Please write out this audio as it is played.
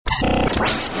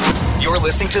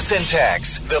listening to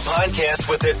Syntax, the podcast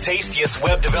with the tastiest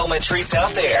web development treats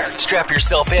out there. Strap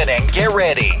yourself in and get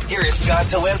ready. Here is Scott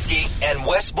Talinsky and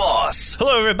Wes Boss.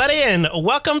 Hello, everybody, and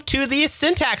welcome to the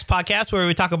Syntax podcast, where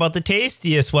we talk about the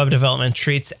tastiest web development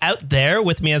treats out there.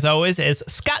 With me, as always, is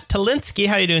Scott Talinsky.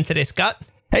 How are you doing today, Scott?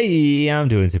 Hey, I'm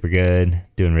doing super good.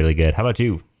 Doing really good. How about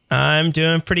you? I'm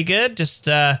doing pretty good. Just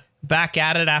back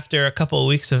at it after a couple of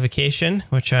weeks of vacation,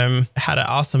 which had an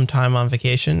awesome time on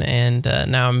vacation, and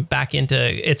now I'm back into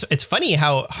it's funny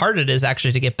how hard it is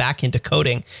actually to get back into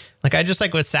coding. Like I just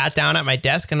was sat down at my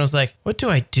desk and was like, what do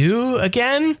I do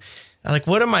again? Like,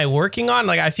 what am I working on?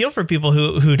 Like, I feel for people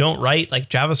who don't write like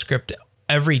JavaScript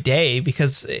every day,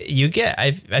 because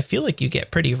I feel like you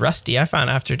get pretty rusty. I found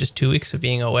after just 2 weeks of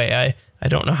being away, I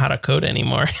don't know how to code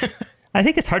anymore. I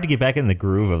think it's hard to get back in the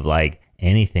groove of like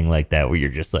anything like that, where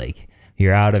you're just like,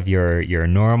 you're out of your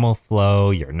normal flow.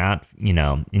 You're not,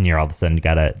 and you're all of a sudden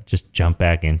gotta just jump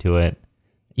back into it.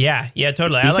 Yeah,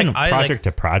 totally. Even project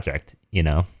to project,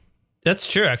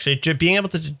 That's true, actually. Being able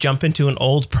to jump into an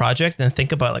old project and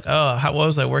think about like, what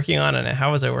was I working on and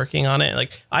how was I working on it?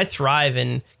 Like, I thrive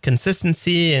in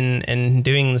consistency and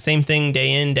doing the same thing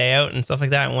day in, day out and stuff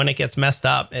like that. And when it gets messed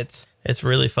up, it's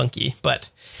really funky, but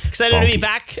excited to be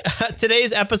back.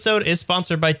 Today's episode is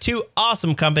sponsored by two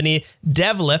awesome company,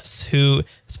 Devlifts, who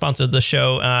sponsored the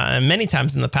show many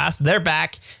times in the past. They're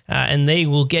back, and they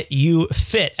will get you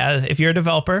fit. If you're a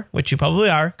developer, which you probably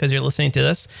are because you're listening to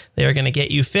this, they are going to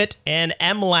get you fit. And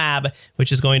MLab,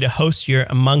 which is going to host your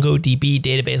MongoDB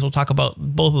database. We'll talk about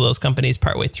both of those companies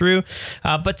partway through.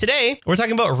 But today, we're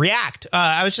talking about React.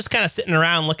 I was just kind of sitting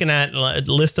around looking at a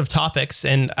list of topics,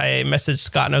 and I messaged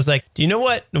Scott, and I was like, do you know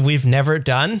what we've never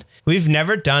done? We've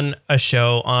never done a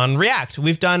show on React.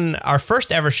 We've done our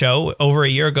first ever show over a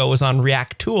year ago was on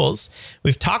React tools.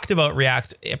 We've talked about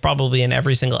React probably in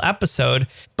every single episode,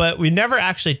 but we've never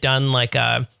actually done like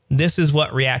this is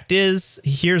what React is.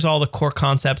 Here's all the core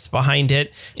concepts behind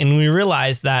it. And we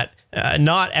realized that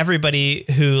not everybody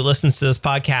who listens to this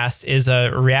podcast is a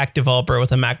React developer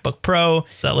with a MacBook Pro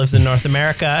that lives in North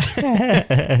America.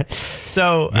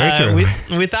 So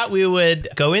we thought we would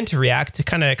go into React to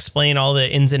kind of explain all the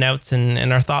ins and outs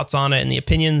and our thoughts on it and the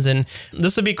opinions. And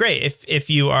this would be great. If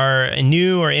you are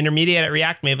new or intermediate at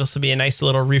React, maybe this will be a nice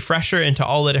little refresher into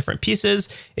all the different pieces.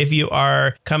 If you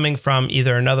are coming from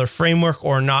either another framework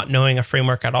or not knowing a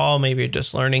framework at all, maybe you're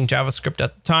just learning JavaScript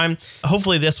at the time,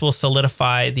 hopefully this will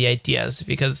solidify the ideas,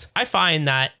 because I find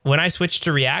that when I switched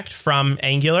to React from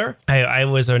Angular, I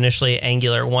was initially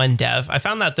Angular 1 dev. I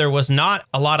found that there was not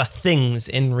a lot of things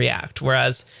in React,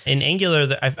 whereas in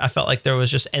Angular, I felt like there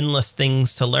was just endless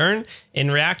things to learn. In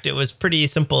React, it was pretty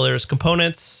simple. There's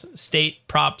components, state,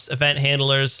 props, event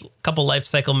handlers, a couple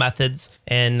lifecycle methods,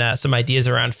 and some ideas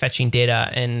around fetching data.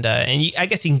 And I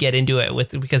guess you can get into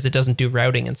it because it doesn't do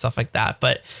routing and stuff like that.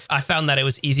 But I found that it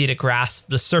was easy to grasp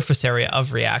the surface area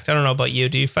of React. I don't know about you.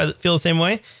 Do you feel the same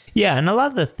way? Yeah, and a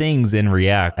lot of the things in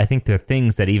React, I think the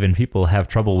things that even people have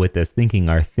trouble with as thinking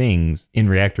are things in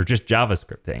React are just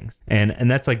JavaScript things.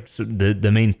 And that's like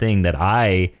the main thing that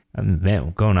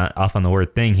I'm going off on the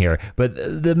word thing here, but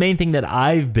the main thing that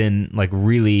I've been like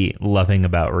really loving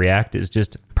about React is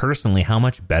just personally how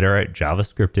much better at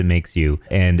JavaScript it makes you,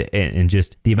 and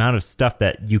just the amount of stuff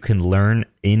that you can learn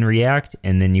in React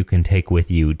and then you can take with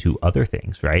you to other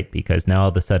things, right? Because now all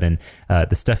of a sudden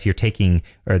the stuff you're taking,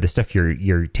 or the stuff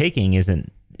you're taking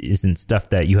isn't stuff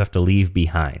that you have to leave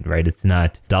behind, right? It's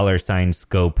not $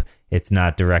 scope, it's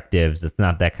not directives, it's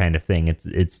not that kind of thing.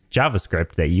 It's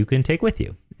JavaScript that you can take with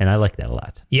you. And I like that a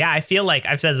lot. Yeah, I feel like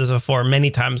I've said this before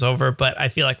many times over, but I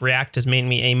feel like React has made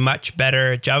me a much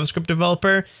better JavaScript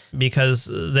developer, because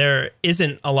there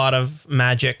isn't a lot of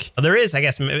magic. There is, I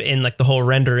guess, in like the whole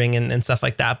rendering and stuff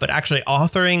like that, but actually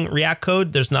authoring React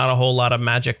code, there's not a whole lot of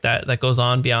magic that goes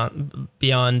on beyond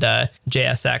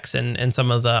JSX and some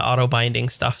of the auto binding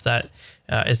stuff that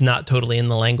is not totally in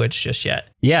the language just yet.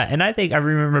 Yeah, and I think I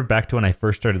remember back to when I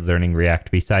first started learning React,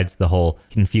 besides the whole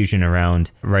confusion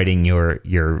around writing your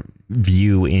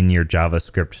view in your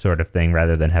JavaScript sort of thing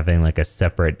rather than having like a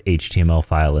separate HTML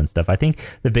file and stuff. I think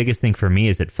the biggest thing for me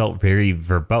is it felt very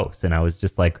verbose, and I was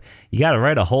just like, you got to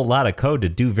write a whole lot of code to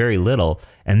do very little.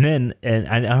 And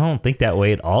I don't think that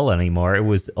way at all anymore. It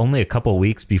was only a couple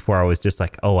weeks before I was just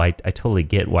like, oh, I totally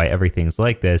get why everything's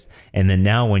like this. And then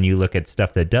now when you look at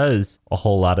stuff that does a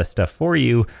whole lot of stuff for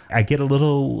you, I get a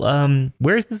little,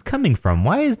 where is this coming from?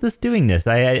 Why is this doing this?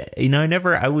 I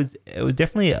was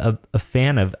definitely a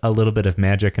fan of a little bit of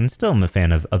magic, and still am a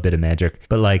fan of a bit of magic.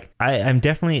 But like,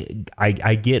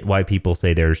 I get why people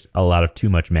say there's a lot of too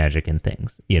much magic in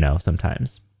things,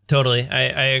 sometimes. Totally.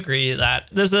 I agree that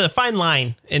there's a fine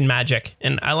line in magic,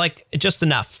 and I like it just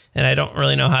enough. And I don't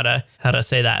really know how to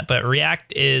say that, but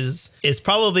React is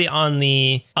probably on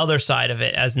the other side of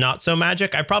it as not so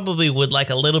magic. I probably would like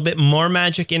a little bit more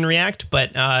magic in React,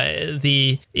 but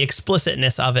the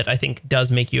explicitness of it, I think,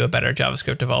 does make you a better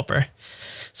JavaScript developer.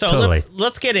 So Totally.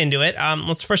 let's get into it.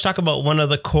 Let's first talk about one of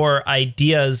the core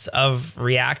ideas of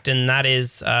React, and that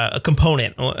is a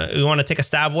component. We want to take a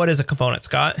stab. What is a component,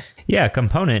 Scott? Yeah, a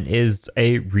component is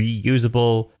a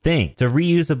reusable thing. It's a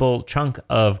reusable chunk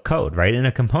of code, right? And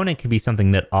a component can be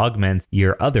something that augments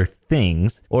your other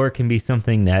things, or it can be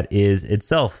something that is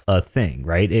itself a thing,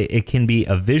 right? It can be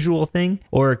a visual thing,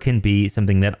 or it can be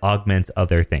something that augments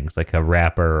other things, like a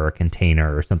wrapper or a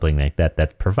container or something like that,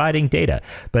 that's providing data.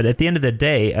 But at the end of the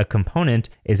day, a component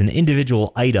is an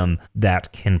individual item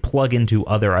that can plug into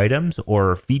other items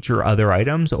or feature other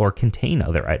items or contain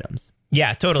other items.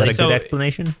 Yeah, totally. Is that a good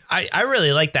explanation? I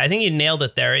really like that. I think you nailed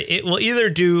it there. It will either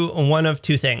do one of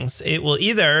two things. It will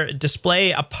either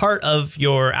display a part of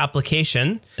your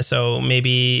application. So maybe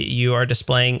you are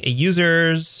displaying a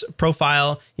user's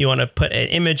profile. You want to put an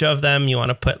image of them. You want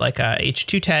to put like a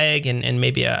H2 tag and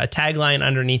maybe a tagline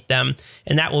underneath them.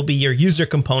 And that will be your user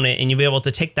component. And you'll be able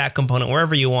to take that component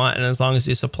wherever you want. And as long as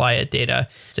you supply it data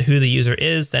to who the user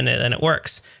is, then it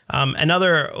works.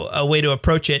 Another way to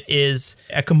approach it is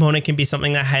a component can be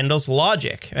something that handles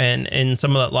logic, and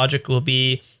some of that logic will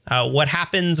be what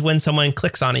happens when someone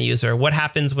clicks on a user, what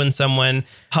happens when someone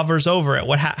hovers over it,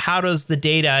 how does the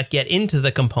data get into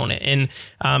the component. And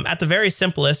at the very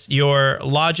simplest, your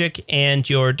logic and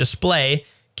your display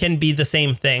can be the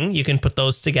same thing. You can put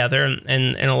those together,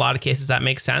 and in a lot of cases that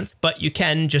makes sense. But you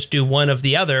can just do one of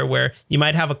the other, where you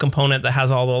might have a component that has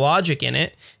all the logic in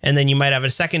it, and then you might have a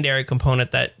secondary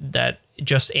component that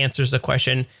just answers the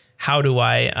question, how do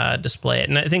I display it?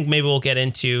 And I think maybe we'll get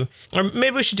into, or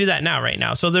maybe we should do that right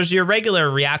now. So there's your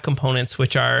regular React components,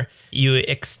 which are you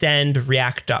extend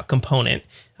React.component.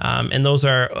 And those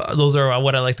are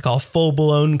what I like to call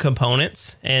full-blown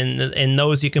components. And in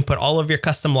those, you can put all of your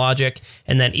custom logic,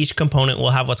 and then each component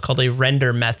will have what's called a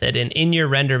render method. And in your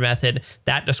render method,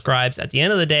 that describes, at the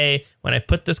end of the day, when I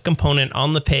put this component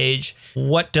on the page,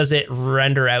 what does it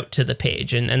render out to the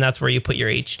page? And that's where you put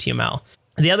your HTML.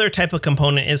 The other type of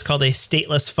component is called a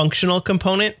stateless functional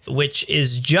component, which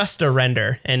is just a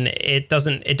render, and it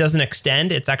doesn't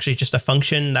extend. It's actually just a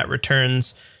function that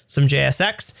returns some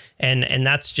JSX, and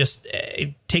that's just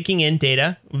taking in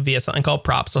data via something called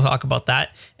props. We'll talk about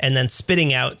that, and then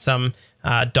spitting out some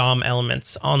DOM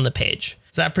elements on the page.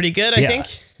 Is that pretty good, I think?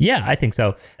 Yeah, I think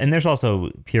so. And there's also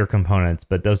pure components,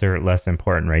 but those are less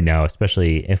important right now,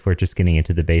 especially if we're just getting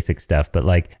into the basic stuff. But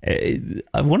like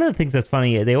one of the things that's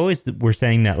funny, they always were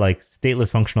saying that like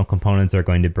stateless functional components are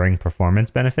going to bring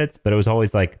performance benefits, but it was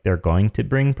always like they're going to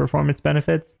bring performance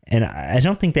benefits. And I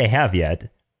don't think they have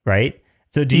yet, right?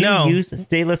 So do you use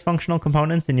stateless functional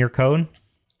components in your code?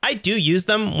 I do use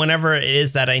them whenever it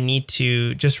is that I need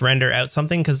to just render out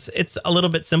something, because it's a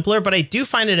little bit simpler, but I do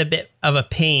find it a bit of a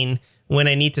pain when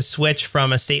I need to switch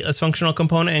from a stateless functional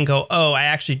component and go, oh, I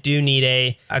actually do need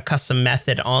a custom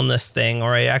method on this thing,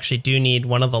 or I actually do need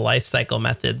one of the lifecycle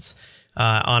methods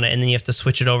on it, and then you have to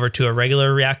switch it over to a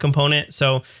regular React component.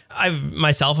 So I've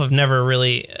myself have never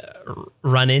really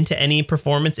run into any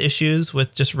performance issues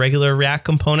with just regular React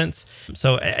components.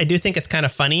 So I do think it's kind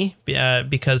of funny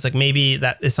because like maybe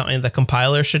that is something the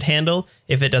compiler should handle.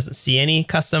 If it doesn't see any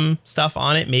custom stuff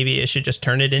on it, maybe it should just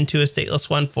turn it into a stateless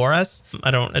one for us. I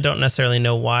don't necessarily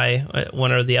know why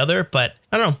one or the other, but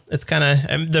I don't know. It's kind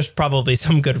of, there's probably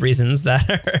some good reasons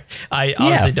that I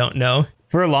honestly don't know.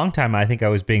 For a long time, I think I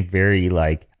was being very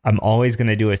like, I'm always going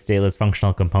to do a stateless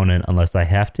functional component unless I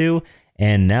have to.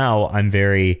 And now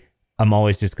I'm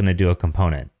always just going to do a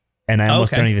component. And I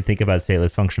almost don't even think about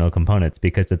stateless functional components,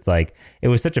 because it's like, it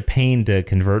was such a pain to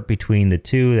convert between the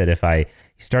two that if I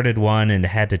started one and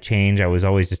had to change, I was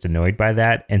always just annoyed by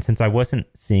that. And since I wasn't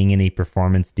seeing any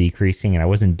performance decreasing and I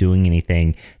wasn't doing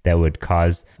anything that would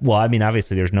cause, well, I mean,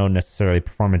 obviously there's no necessarily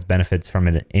performance benefits from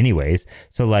it anyways.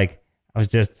 So like, I was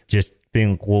just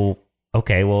being, well,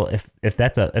 okay, well, if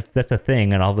that's a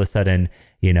thing, and all of a sudden,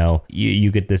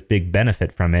 you get this big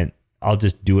benefit from it, I'll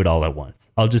just do it all at once.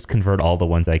 I'll just convert all the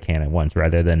ones I can at once,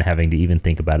 rather than having to even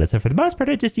think about it. So for the most part,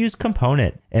 I just use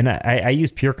component, and I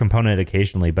use pure component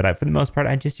occasionally, but for the most part,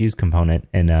 I just use component,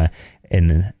 and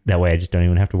that way I just don't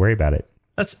even have to worry about it.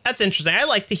 That's interesting. I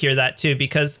like to hear that too,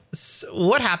 because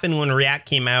what happened when React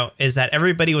came out is that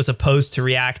everybody was opposed to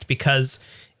React because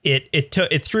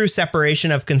it threw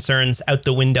separation of concerns out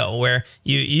the window, where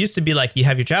you used to be like, you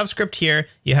have your JavaScript here,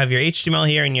 you have your HTML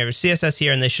here, and you have your CSS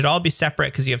here, and they should all be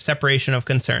separate because you have separation of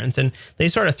concerns. And they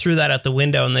sort of threw that out the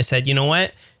window, and they said, you know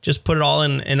what, just put it all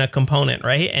in a component,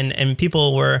 right? And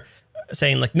people were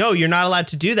saying like, no, you're not allowed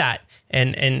to do that.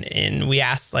 And we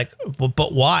asked like, well,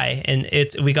 but why? And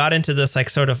we got into this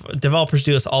like sort of, developers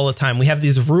do this all the time. We have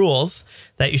these rules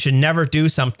that you should never do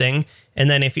something, and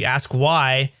then if you ask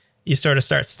why, you sort of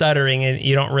start stuttering and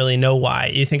you don't really know why.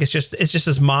 You think it's just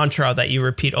this mantra that you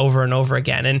repeat over and over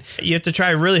again. And you have to try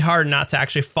really hard not to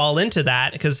actually fall into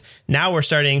that, because now we're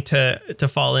starting to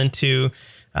fall into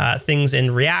things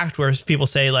in React where people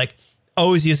say like,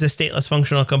 always use a stateless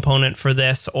functional component for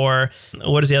this, or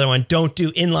what is the other one? Don't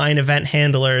do inline event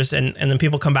handlers. And then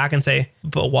people come back and say,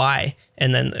 but why?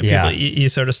 And then people, you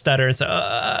sort of stutter and say,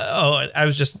 I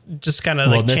was just kind of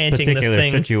like chanting this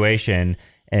thing. Situation.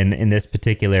 And in this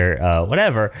particular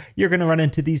whatever, you're going to run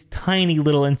into these tiny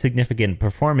little insignificant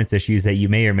performance issues that you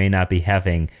may or may not be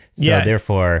having. So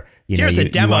therefore, here's a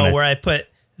demo where I put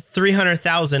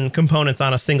 300,000 components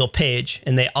on a single page,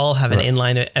 and they all have an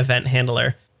inline event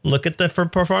handler. Look at the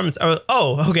performance.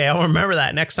 Oh, okay. I'll remember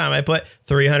that next time I put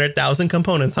 300,000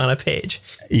 components on a page.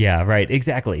 Yeah, right.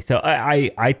 Exactly. So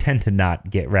I tend to not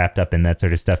get wrapped up in that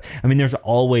sort of stuff. I mean, there's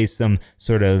always some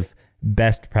sort of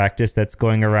best practice that's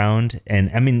going around,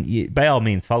 and I mean, by all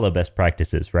means follow best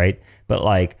practices, right? But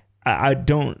like, I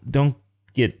don't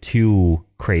get too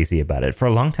crazy about it. For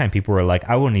a long time, people were like,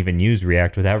 I won't even use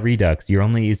React without Redux. You're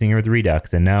only using it with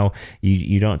Redux. And now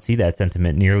you don't see that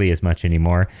sentiment nearly as much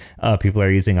anymore. People are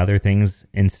using other things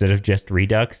instead of just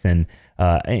Redux. And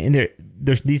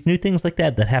there's these new things like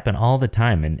that happen all the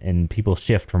time. And people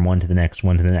shift from one to the next.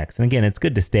 And again, it's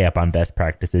good to stay up on best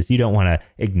practices. You don't want to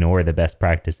ignore the best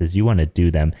practices. You want to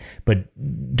do them. But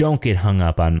don't get hung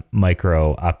up on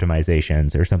micro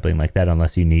optimizations or something like that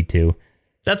unless you need to.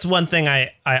 That's one thing I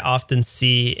often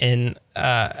see in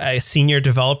senior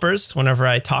developers. Whenever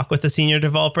I talk with a senior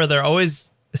developer, they're always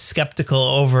skeptical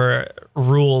over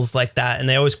rules like that, and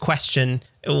they always question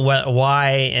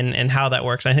why and how that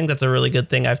works. I think that's a really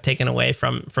good thing I've taken away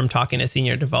from talking to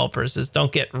senior developers, is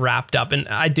don't get wrapped up. And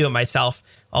I do it myself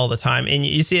all the time. And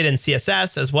you see it in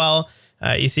CSS as well.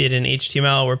 You see it in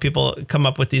HTML, where people come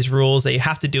up with these rules that you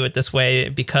have to do it this way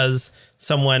because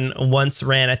someone once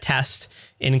ran a test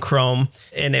in Chrome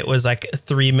and it was like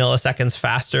 3 milliseconds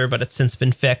faster, but it's since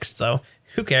been fixed. So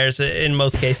who cares in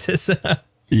most cases?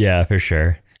 Yeah, for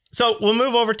sure. So we'll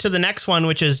move over to the next one,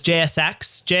 which is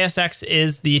JSX. JSX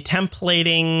is the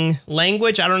templating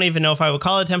language. I don't even know if I would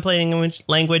call it templating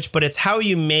language, but it's how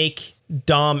you make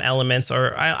DOM elements,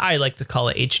 or I like to call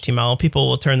it HTML. People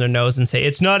will turn their nose and say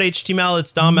it's not HTML,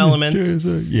 it's DOM elements. It's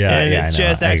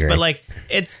JSX, but like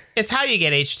it's how you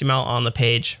get HTML on the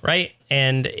page, right?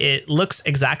 And it looks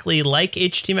exactly like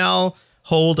HTML.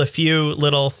 Hold a few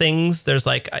little things. There's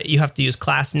like, you have to use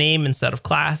class name instead of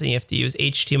class, and you have to use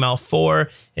HTML4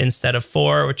 instead of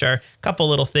 4, which are a couple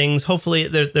little things. Hopefully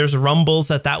there's rumbles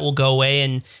that will go away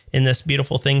in this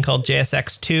beautiful thing called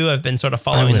JSX2. I've been sort of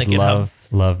following the GitHub.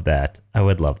 Love that. I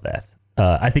would love that.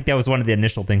 I think that was one of the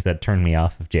initial things that turned me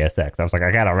off of JSX. I was like,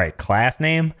 I got to write class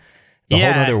name. It's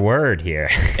a whole other word here.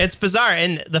 It's bizarre.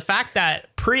 And the fact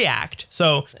that Preact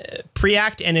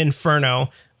and Inferno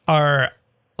are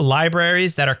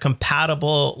libraries that are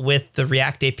compatible with the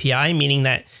React API, meaning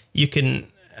that you can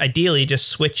ideally just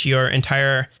switch your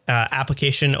entire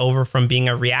application over from being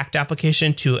a React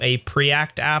application to a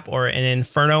Preact app or an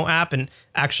Inferno app. And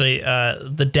actually,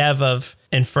 the dev of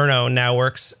Inferno now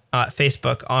works at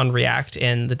Facebook on React,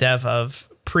 and the dev of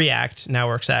Preact now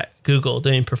works at Google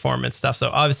doing performance stuff. So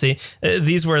obviously,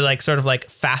 these were like sort of like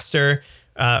faster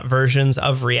versions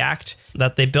of React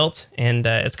that they built, and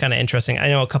it's kind of interesting. I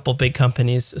know a couple big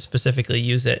companies specifically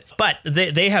use it, but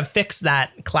they have fixed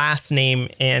that class name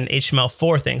and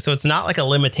HTML4 thing, so it's not like a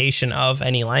limitation of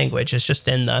any language. It's just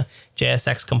in the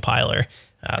JSX compiler.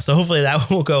 So hopefully that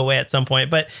will go away at some point.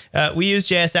 But we use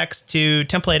JSX to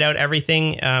template out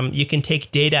everything. You can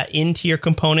take data into your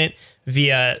component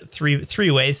via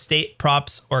three ways: state,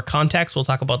 props, or context. We'll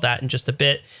talk about that in just a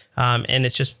bit. And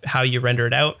it's just how you render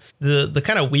it out. The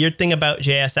kind of weird thing about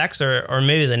JSX, or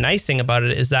maybe the nice thing about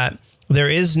it, is that there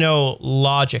is no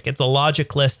logic. It's a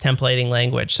logicless templating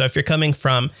language. So if you're coming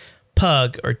from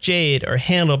Pug or Jade or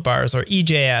Handlebars or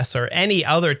EJS or any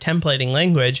other templating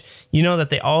language, you know that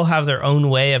they all have their own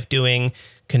way of doing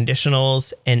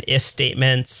conditionals and if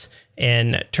statements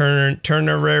and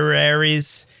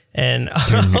ternararies and how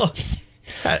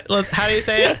do you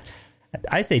say it?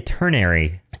 I say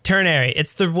ternary. Ternary.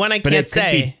 It's the one I But can't it could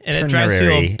say, be and it drives people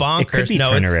ternary. bonkers. It could be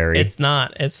no, ternary. it's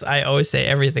not. I always say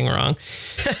everything wrong.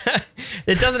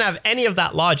 It doesn't have any of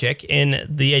that logic, and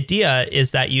the idea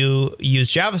is that you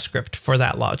use JavaScript for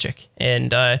that logic,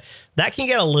 and that can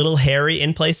get a little hairy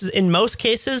in places. In most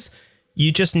cases,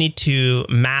 you just need to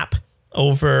map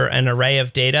over an array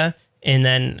of data and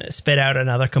then spit out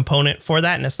another component for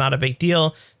that, and it's not a big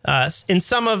deal. In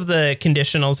some of the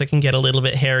conditionals, it can get a little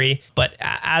bit hairy, but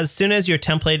as soon as your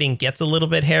templating gets a little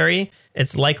bit hairy,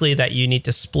 it's likely that you need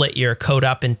to split your code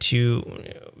up into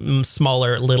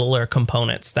smaller, littler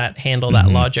components that handle that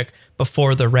logic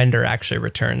before the render actually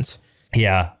returns.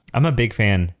 Yeah, I'm a big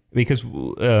fan because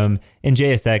in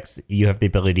JSX, you have the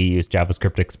ability to use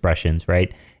JavaScript expressions,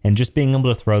 right? And just being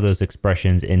able to throw those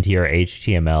expressions into your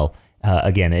HTML,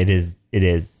 again, it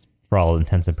is for all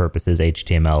intents and purposes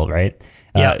HTML, right?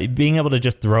 Being able to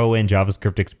just throw in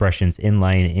JavaScript expressions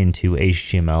inline into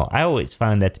HTML, I always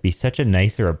found that to be such a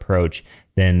nicer approach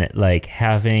than like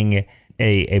having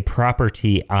a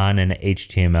property on an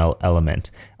HTML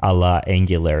element a la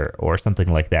Angular or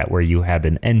something like that, where you had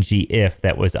an ngIf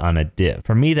that was on a div.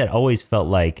 For me, that always felt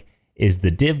like, is the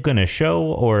div going to show,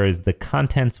 or is the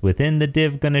contents within the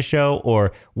div going to show,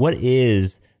 or what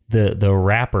is the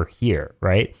wrapper here,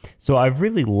 right? So I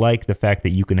really like the fact that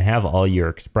you can have all your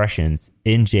expressions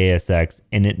in JSX,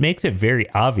 and it makes it very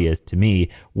obvious to me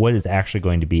what is actually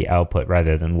going to be output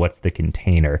rather than what's the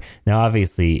container. Now,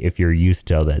 obviously, if you're used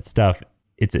to all that stuff,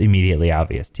 it's immediately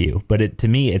obvious to you, but to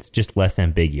me, it's just less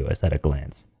ambiguous at a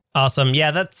glance. Awesome.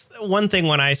 Yeah, that's one thing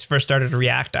when I first started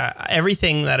React,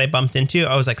 everything that I bumped into,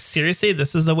 I was like, seriously,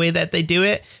 this is the way that they do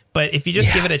it? But if you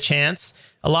just give it a chance,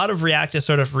 a lot of React is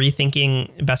sort of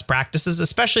rethinking best practices,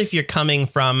 especially if you're coming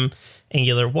from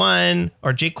Angular 1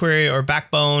 or jQuery or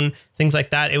Backbone, things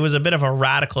like that. It was a bit of a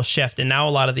radical shift. And now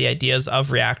a lot of the ideas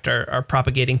of React are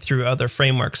propagating through other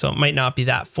frameworks. So it might not be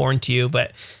that foreign to you.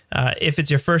 But if it's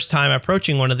your first time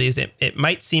approaching one of these, it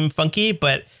might seem funky,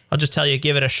 but I'll just tell you,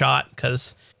 give it a shot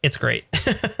because it's great.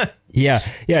 Yeah,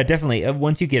 definitely.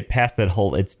 Once you get past that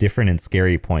whole it's different and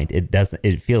scary point,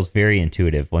 it feels very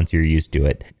intuitive once you're used to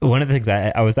it. One of the things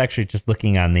I was actually just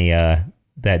looking on the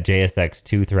that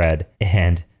JSX2 thread,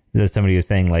 and somebody was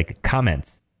saying like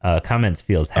comments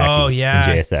feels hacky in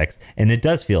JSX, and it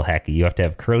does feel hacky. You have to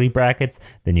have curly brackets,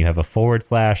 then you have a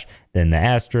 /, then the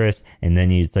asterisk, and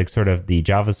then it's like sort of the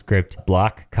JavaScript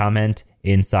block comment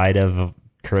inside of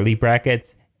curly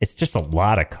brackets. It's just a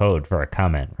lot of code for a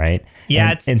comment, right?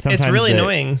 Yeah, it's really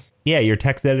annoying. Yeah, your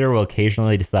text editor will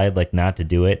occasionally decide like not to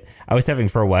do it. I was having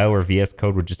for a while where VS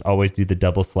Code would just always do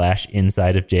the /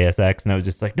 inside of JSX, and I was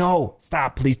just like, no,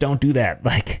 stop, please don't do that.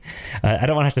 Like, I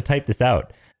don't want to have to type this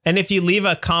out. And if you leave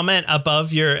a comment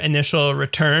above your initial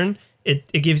return,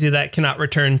 it gives you that cannot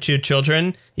return to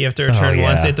children. You have to return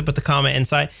once. You have to put the comment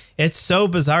inside. It's so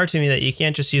bizarre to me that you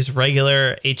can't just use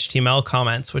regular HTML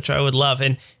comments, which I would love.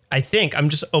 And I think I'm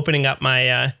just opening up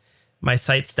my my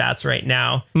site stats right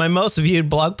now. My most viewed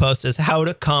blog post is how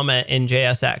to comment in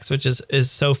JSX, which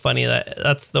is so funny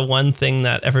that's the one thing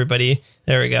that everybody.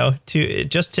 There we go.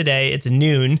 Just today, it's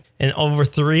noon, and over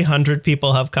 300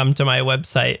 people have come to my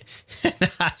website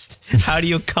and asked, "How do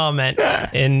you comment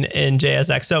in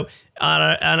JSX?" So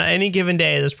on any given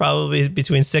day, there's probably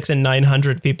between 600 and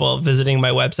 900 people visiting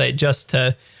my website just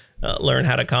to learn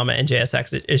how to comment in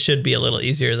JSX. It should be a little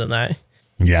easier than that.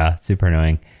 Yeah, super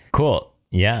annoying. Cool.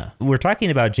 Yeah. We're talking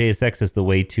about JSX as the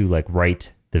way to like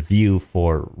write the view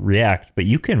for React, but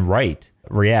you can write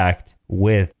React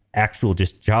with actual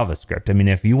just JavaScript. I mean,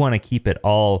 if you want to keep it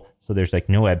all so there's like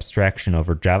no abstraction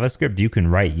over JavaScript, you can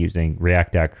write using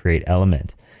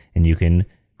React.createElement, and you can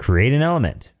create an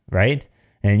element, right?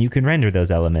 And you can render those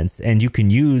elements, and you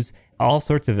can use all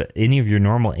sorts of any of your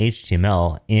normal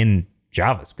HTML in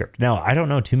JavaScript. Now, I don't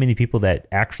know too many people that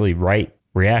actually write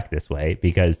React this way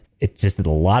because it's just a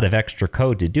lot of extra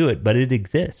code to do it, but it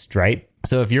exists, right?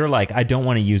 So if you're like, I don't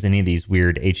want to use any of these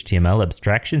weird HTML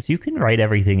abstractions, you can write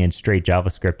everything in straight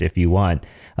JavaScript if you want.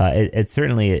 It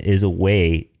certainly is a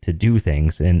way to do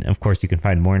things. And of course, you can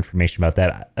find more information about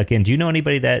that. Again, do you know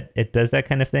anybody that it does that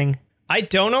kind of thing? I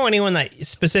don't know anyone that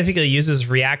specifically uses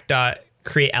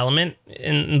React.createElement.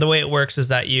 And the way it works is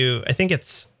that you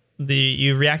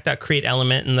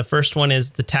React.createElement, and the first one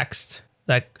is the text.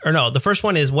 The first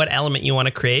one is what element you want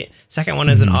to create. Second one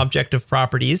is an object of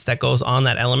properties that goes on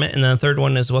that element. And then the third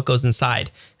one is what goes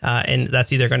inside. And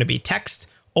that's either going to be text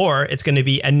or it's going to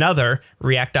be another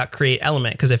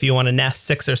React.createElement. Because if you want to nest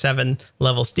 6 or 7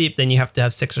 levels deep, then you have to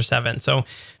have 6 or 7. So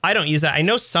I don't use that. I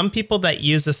know some people that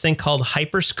use this thing called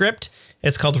Hyperscript.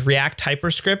 It's called React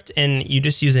Hyperscript, and you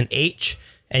just use an H.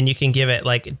 and you can give it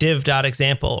like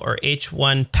div.example or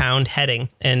h1 pound heading.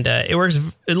 And it works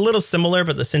a little similar,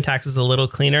 but the syntax is a little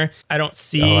cleaner. I don't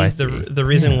see the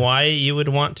reason why you would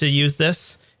want to use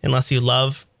this unless you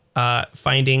love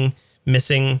finding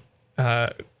missing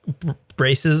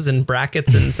braces and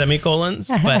brackets and semicolons.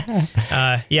 But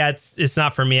yeah, it's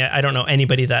not for me. I don't know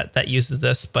anybody that uses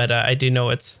this, but I do know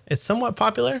it's somewhat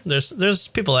popular. There's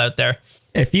people out there.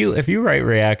 If you write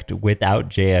React without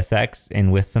JSX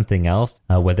and with something else,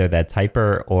 whether that's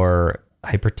hyper or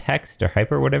hypertext or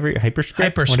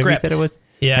hyperscript, whatever you said it was,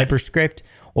 hyperscript,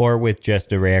 or with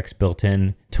just a React's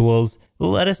built-in tools,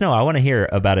 let us know. I want to hear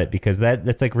about it because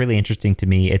that's like really interesting to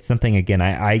me. It's something, again,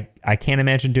 I can't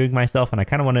imagine doing myself, and I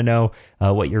kind of want to know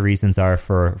what your reasons are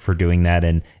for doing that,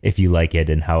 and if you like it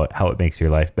and how it makes your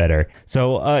life better.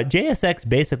 So JSX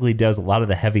basically does a lot of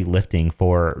the heavy lifting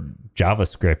for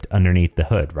JavaScript underneath the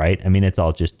hood, right? I mean, it's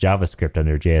all just JavaScript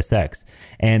under JSX.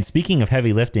 And speaking of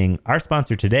heavy lifting, our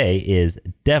sponsor today is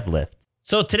DevLift.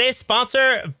 So today's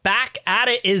sponsor, back at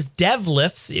it, is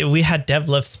DevLifts. We had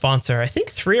DevLifts sponsor, I think,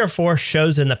 3 or 4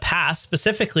 shows in the past.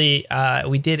 Specifically,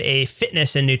 we did a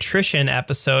fitness and nutrition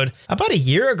episode about a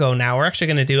year ago now. We're actually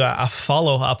going to do a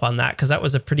follow-up on that because that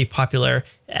was a pretty popular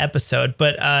episode.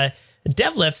 But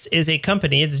DevLifts is a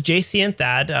company. It's JC and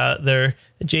Thad.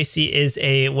 JC is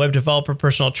a web developer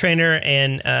personal trainer,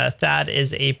 and Thad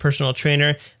is a personal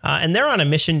trainer. And they're on a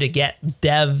mission to get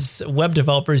devs, web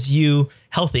developers,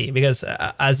 healthy. Because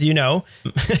as you know,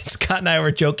 Scott and I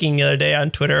were joking the other day on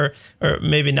Twitter, or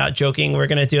maybe not joking, we're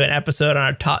going to do an episode on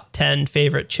our top 10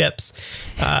 favorite chips.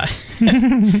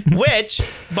 Which,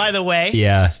 by the way,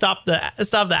 stop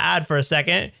the ad for a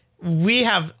second. We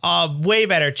have way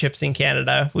better chips in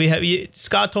Canada.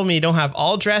 Scott told me you don't have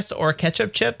all dressed or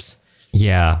ketchup chips.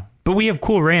 Yeah, but we have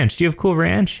Cool Ranch. Do you have Cool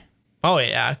Ranch? Oh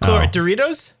yeah, Cool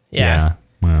Doritos. Yeah.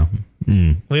 Well,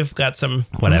 we've got some.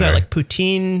 Whatever. We've got like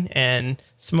poutine and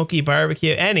smoky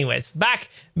barbecue. Anyways, back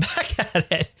at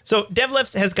it. So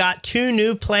DevLifts has got 2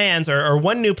 new plans, or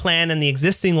 1 new plan, and the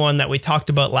existing one that we talked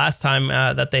about last time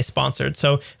that they sponsored.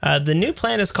 So the new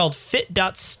plan is called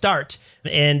Fit.Start.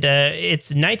 And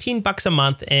it's $19 a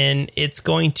month, and it's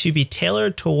going to be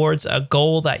tailored towards a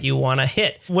goal that you want to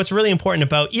hit. What's really important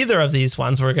about either of these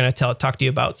ones we're going to talk to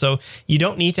you about. So you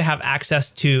don't need to have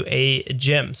access to a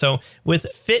gym. So with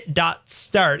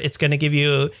Fit.Start, it's going to give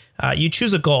you, you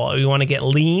choose a goal. You want to get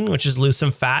lean, which is lose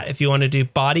some fat. If you want to do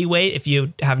body weight, if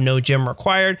you have no gym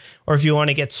required, or if you want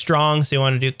to get strong, so you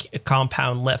want to do a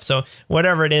compound lift. So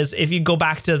whatever it is, if you go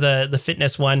back to the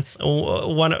fitness one,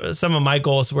 some of my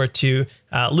goals were to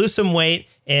lose some weight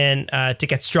and to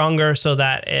get stronger so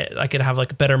that I could have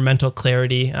like better mental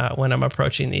clarity when I'm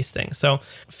approaching these things. So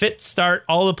Fit.Start,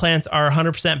 all the plans are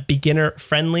 100% beginner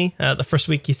friendly. The first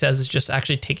week, he says, is just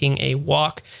actually taking a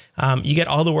walk. You get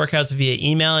all the workouts via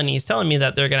email, and he's telling me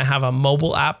that they're going to have a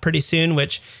mobile app pretty soon,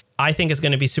 which I think is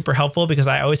going to be super helpful because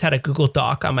I always had a Google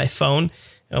Doc on my phone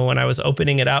when I was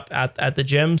opening it up at the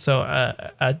gym. So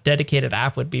a dedicated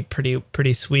app would be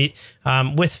pretty sweet.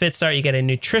 With Fit.Start, you get a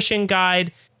nutrition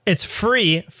guide. It's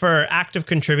free for active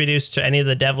contributors to any of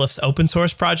the DevLifts open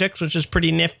source projects, which is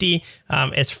pretty nifty.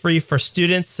 It's free for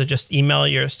students, so just email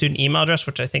your student email address,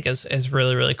 which I think is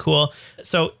really, really cool.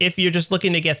 So if you're just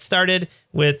looking to get started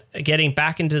with getting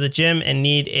back into the gym and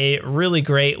need a really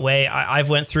great way, I've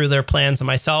went through their plans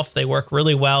myself. They work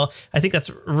really well. I think that's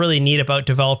really neat about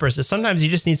developers is sometimes you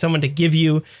just need someone to give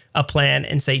you a plan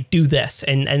and say, do this,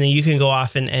 and then you can go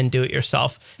off and do it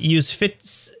yourself. Use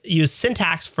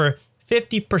Syntax for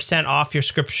 50% off your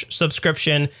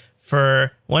subscription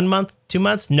for 1 month, 2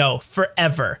 months? No,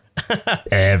 forever.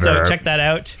 Ever. So check that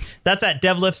out. That's at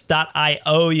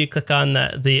devlifts.io. You click on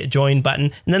the join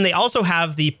button. And then they also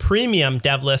have the premium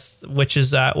DevLifts, which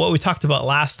is what we talked about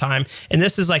last time. And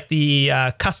this is like the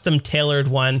custom tailored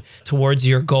one towards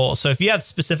your goals. So if you have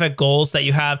specific goals that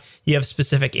you have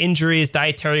specific injuries,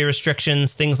 dietary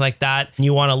restrictions, things like that, and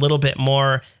you want a little bit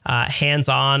more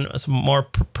hands-on, some more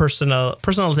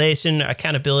personalization,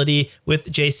 accountability with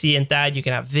JC and Thad, you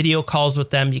can have video calls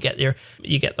with them. You get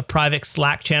the private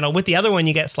Slack channel. With the other one,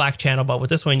 you get Slack channel, but with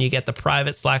this one, you get the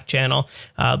private Slack channel.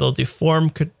 They'll do form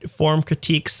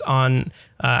critiques on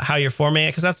how you're forming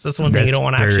it, because that's one thing you don't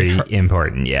want to actually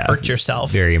hurt yourself.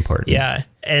 Very important. Yeah.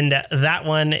 And that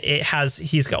one,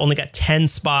 he's only got 10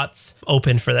 spots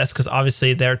open for this, because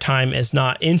obviously their time is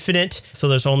not infinite. So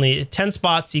there's only 10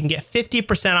 spots. You can get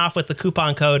 50% off with the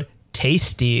coupon code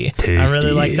Tasty. I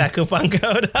really like that coupon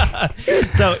code.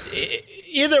 So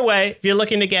either way, if you're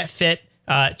looking to get fit,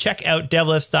 check out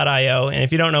devlifts.io. And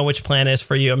if you don't know which plan is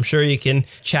for you, I'm sure you can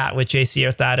chat with JC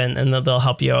or Thad and they'll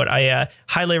help you out. I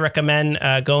highly recommend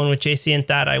going with JC and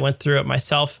Thad. I went through it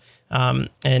myself I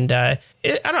don't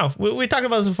know, we talked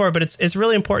about this before, but it's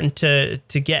really important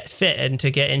to get fit and to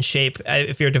get in shape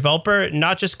if you're a developer,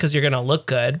 not just because you're going to look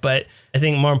good, but I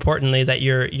think more importantly that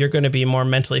you're going to be more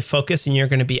mentally focused and you're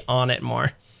going to be on it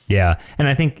more. Yeah. And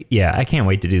I think, I can't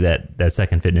wait to do that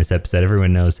second fitness episode.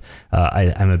 Everyone knows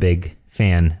I'm a big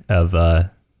fan of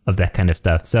that kind of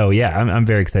stuff. So I'm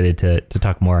very excited to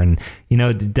talk more. And,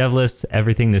 Devlifts,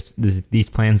 everything, these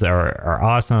plans are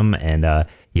awesome. And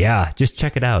just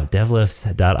check it out.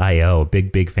 Devlifts.io.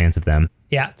 Big fans of them.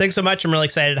 Yeah. Thanks so much. I'm really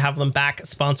excited to have them back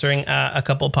sponsoring a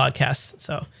couple podcasts.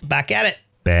 So back at it.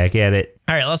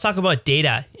 All right, let's talk about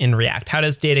data in React. How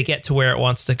does data get to where it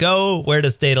wants to go? Where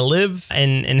does data live?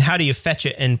 And how do you fetch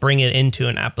it and bring it into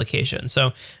an application?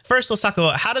 So first, let's talk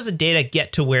about how does the data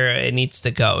get to where it needs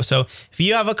to go? So if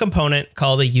you have a component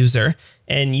called a user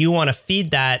and you want to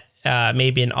feed that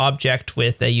maybe an object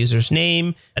with a user's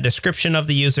name, a description of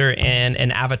the user, and an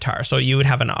avatar. So you would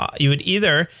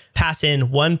either pass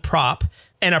in one prop,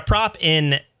 and a prop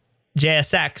in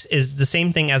JSX is the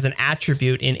same thing as an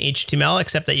attribute in HTML,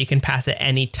 except that you can pass it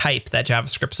any type that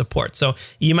JavaScript supports. So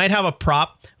you might have a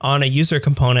prop on a user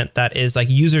component that is like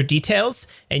user details,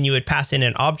 and you would pass in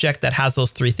an object that has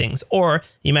those three things. Or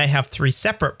you might have three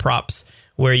separate props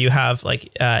where you have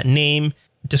like name,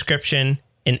 description,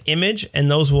 and image, and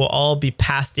those will all be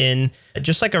passed in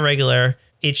just like a regular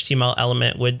HTML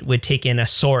element would take in a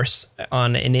source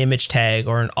on an image tag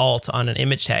or an alt on an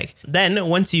image tag. Then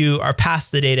once you are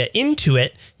passed the data into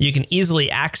it, you can easily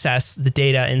access the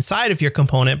data inside of your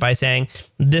component by saying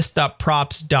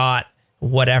this.props.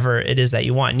 Whatever it is that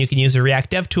you want. And you can use the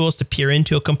React Dev Tools to peer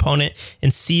into a component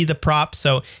and see the prop.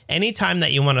 So anytime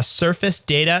that you want to surface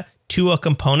data to a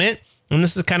component, and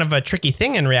this is kind of a tricky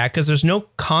thing in React because there's no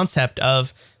concept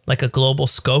of like a global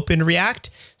scope in React.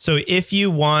 So if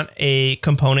you want a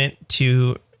component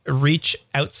to reach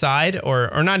outside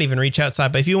or not even reach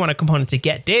outside, but if you want a component to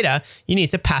get data, you need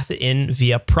to pass it in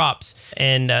via props.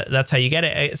 And that's how you get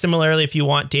it. Similarly, if you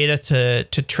want data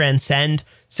to transcend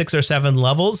 6 or 7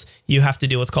 levels, you have to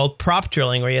do what's called prop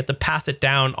drilling, where you have to pass it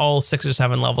down all 6 or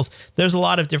 7 levels. There's a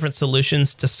lot of different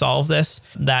solutions to solve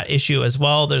that issue as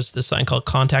well. There's this thing called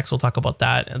context. We'll talk about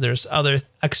that. And there's other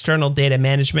external data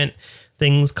management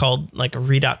things called like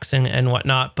Redux and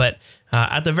whatnot. But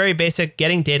at the very basic,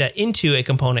 getting data into a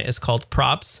component is called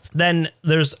props. Then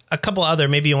there's a couple other,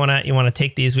 maybe you want to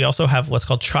take these. We also have what's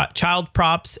called child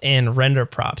props and render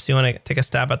props. You want to take a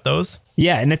stab at those?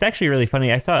 Yeah, and it's actually really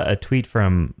funny. I saw a tweet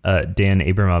from Dan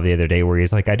Abramov the other day where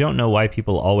he's like, I don't know why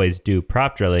people always do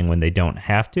prop drilling when they don't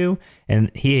have to. And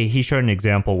he showed an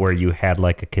example where you had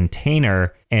like a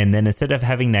container, and then instead of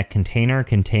having that container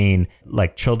contain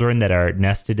like children that are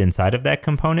nested inside of that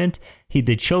component,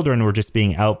 the children were just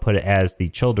being output as the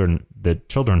children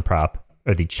prop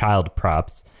or the child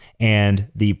props. And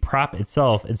the prop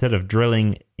itself, instead of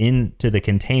drilling into the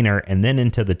container and then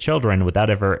into the children without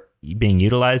ever being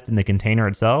utilized in the container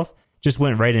itself, just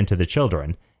went right into the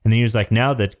children. And then he was like,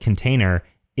 now the container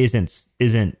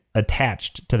isn't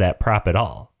attached to that prop at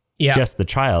all. Yeah. Just the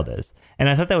child is. And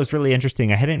I thought that was really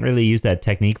interesting. I hadn't really used that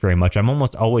technique very much. I'm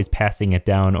almost always passing it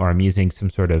down, or I'm using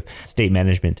some sort of state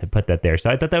management to put that there.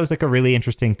 So I thought that was like a really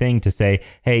interesting thing to say,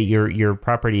 hey, your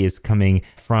property is coming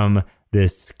from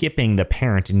this skipping the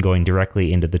parent and going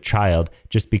directly into the child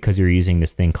just because you're using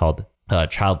this thing called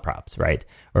child props, right?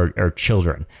 Or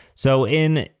children. So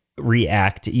in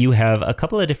React, you have a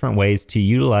couple of different ways to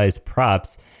utilize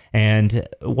props. And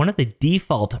one of the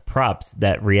default props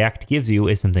that React gives you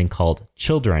is something called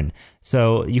children.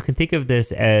 So you can think of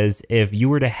this as if you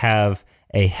were to have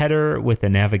a header with a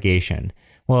navigation.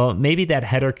 Well, maybe that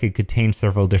header could contain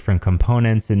several different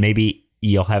components, and maybe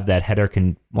you'll have that header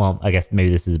I guess maybe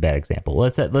this is a bad example.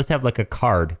 Let's have like a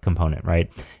card component,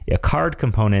 right? A card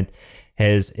component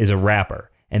is a wrapper.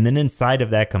 And then inside of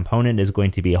that component is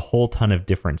going to be a whole ton of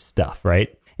different stuff,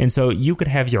 right? And so you could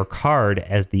have your card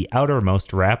as the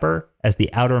outermost wrapper, as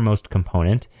the outermost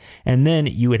component, and then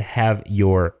you would have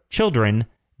your children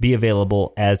be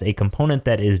available as a component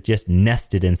that is just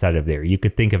nested inside of there. You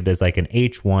could think of it as like an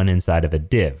H1 inside of a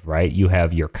div, right? You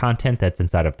have your content that's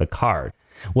inside of the card.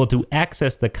 Well, to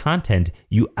access the content,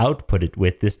 you output it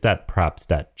with this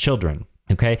 .props.children.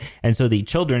 Okay. And so the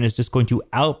children is just going to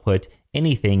output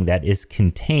anything that is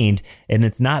contained, and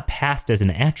it's not passed as an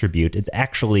attribute. It's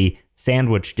actually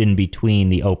sandwiched in between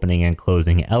the opening and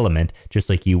closing element, just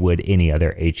like you would any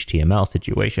other HTML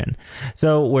situation.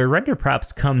 So where render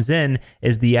props comes in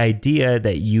is the idea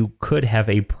that you could have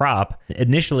a prop.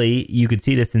 Initially, you could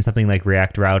see this in something like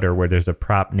React Router, where there's a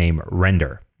prop named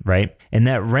render, right? And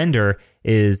that render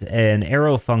is an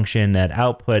arrow function that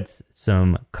outputs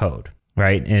some code,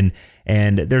 right?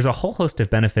 And there's a whole host of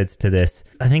benefits to this.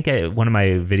 I think one of my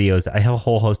videos, I have a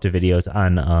whole host of videos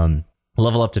on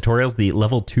Level Up Tutorials, the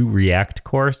Level 2 React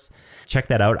course. Check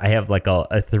that out. I have like a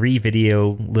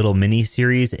 3-video little mini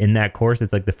series in that course.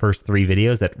 It's like the first 3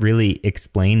 videos that really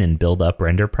explain and build up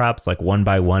render props, like one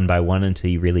by one until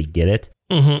you really get it.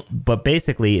 Mm-hmm. But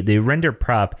basically, the render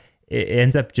prop, it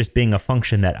ends up just being a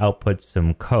function that outputs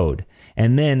some code.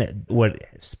 And then what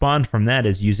spawned from that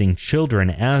is using children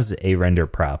as a render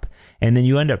prop. And then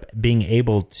you end up being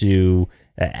able to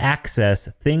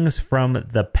access things from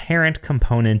the parent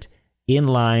component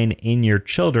inline in your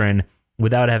children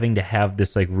without having to have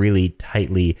this like really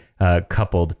tightly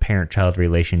coupled parent-child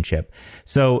relationship.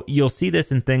 So you'll see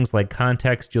this in things like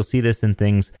context. You'll see this in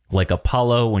things like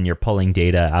Apollo when you're pulling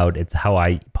data out. It's how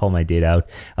I pull my data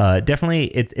out. Definitely,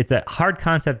 it's a hard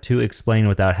concept to explain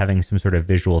without having some sort of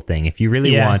visual thing. If you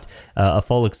really want a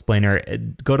full explainer,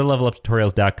 go to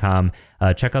leveluptutorials.com.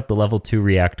 Check out the Level 2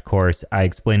 React course. I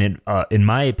explain it, in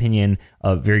my opinion,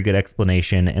 a very good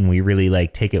explanation, and we really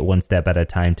like take it one step at a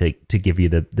time to give you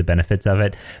the benefits of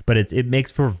it. But it makes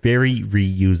for very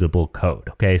reusable code.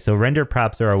 Okay, so render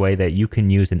props are a way that you can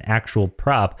use an actual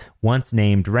prop once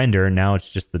named render. Now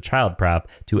it's just the child prop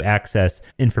to access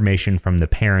information from the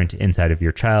parent inside of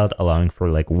your child, allowing for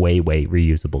like way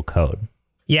reusable code.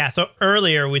 Yeah, so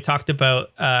earlier we talked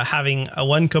about having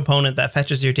one component that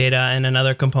fetches your data and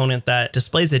another component that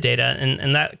displays the data,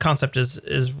 and that concept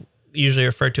is usually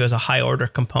referred to as a high order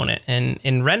component. And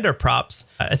in render props,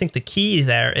 I think the key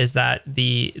there is that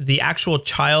the actual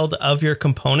child of your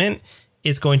component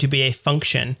is going to be a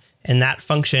function, and that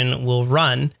function will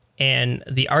run, and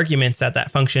the arguments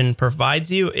that function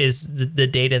provides you is the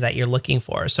data that you're looking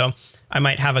for. So I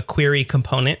might have a query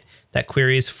component that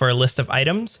queries for a list of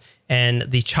items, and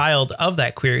the child of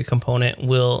that query component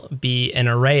will be an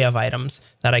array of items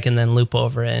that I can then loop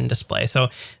over and display. So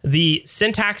the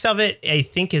syntax of it, I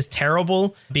think, is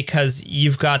terrible because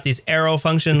you've got these arrow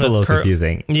functions. It's a little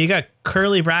confusing. You got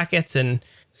curly brackets and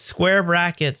square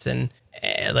brackets and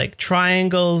like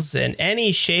triangles and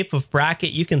any shape of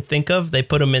bracket you can think of, they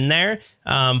put them in there.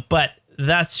 But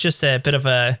that's just a bit of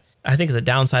I think the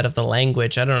downside of the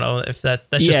language. I don't know if that's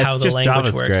just how the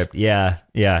language JavaScript works. Yeah.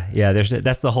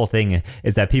 That's the whole thing,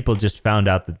 is that people just found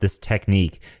out that this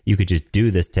technique, you could just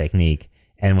do this technique.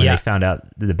 And when they found out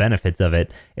the benefits of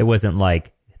it, it wasn't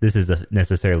like, this is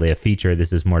necessarily a feature.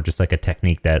 This is more just like a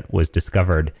technique that was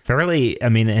discovered fairly. I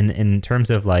mean, in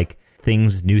terms of like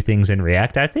new things in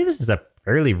React, I'd say this is a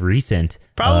fairly recent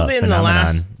probably in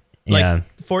phenomenon. The last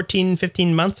 14,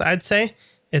 15 months, I'd say.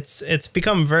 It's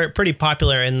become pretty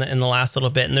popular in the last little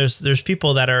bit, and there's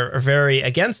people that are very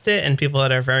against it and people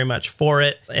that are very much for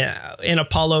it. In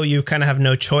Apollo, you kind of have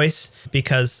no choice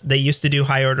because they used to do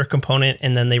high order component,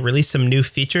 and then they released some new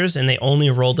features and they only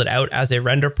rolled it out as a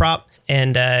render prop.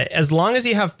 And as long as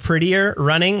you have Prettier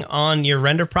running on your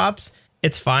render props,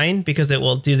 it's fine because it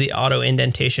will do the auto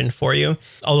indentation for you.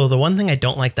 Although the one thing I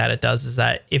don't like that it does is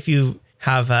that if you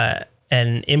have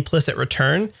an implicit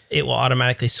return, it will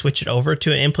automatically switch it over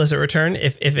to an implicit return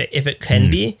if it can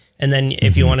be. And then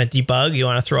if you want to debug, you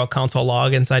want to throw a console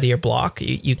log inside of your block,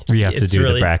 you have to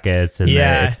do the brackets and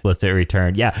the explicit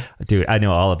return. Yeah, dude, I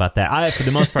know all about that. I, for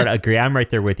the most part, agree. I'm right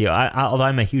there with you. Although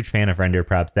I'm a huge fan of render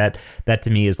props, that to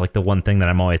me is like the one thing that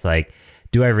I'm always like,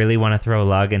 do I really want to throw a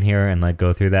log in here and like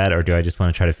go through that, or do I just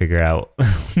want to try to figure out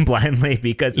blindly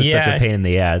because it's such a pain in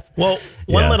the ass? Well,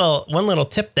 one little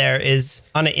tip there is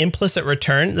on an implicit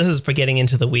return. This is for getting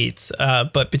into the weeds,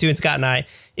 but between Scott and I,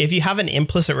 if you have an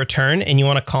implicit return and you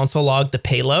want to console log the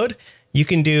payload, you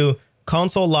can do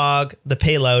console log the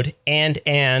payload and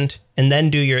then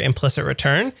do your implicit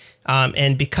return.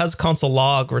 And because console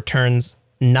log returns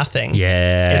nothing.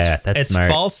 Yeah, it's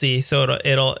smart. Falsy, so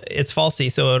it's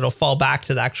falsy, so it'll fall back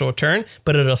to the actual return,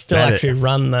 but it'll still actually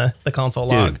run the console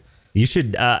log. You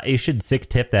should sick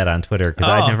tip that on Twitter because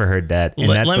I've never heard that. And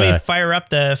let me fire up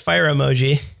the fire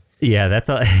emoji. Yeah, that's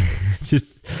all.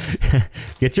 Just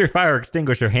get your fire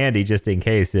extinguisher handy just in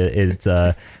case it's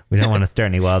we don't want to start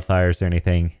any wildfires or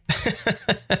anything.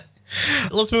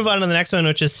 Let's move on to the next one,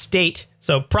 which is state.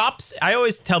 So props, I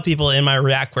always tell people in my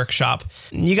React workshop,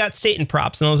 you got state and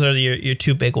props, and those are your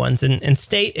two big ones. And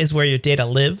state is where your data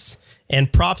lives,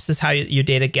 and props is how your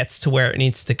data gets to where it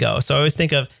needs to go. So I always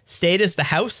think of state as the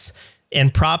house,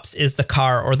 and props is the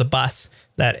car or the bus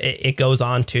that it goes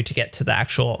on to get to the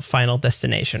actual final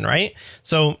destination, right?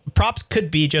 So props could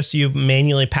be just you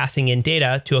manually passing in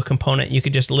data to a component. You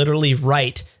could just literally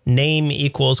write name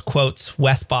equals quotes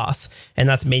Wes Bos, and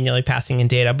that's manually passing in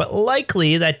data. But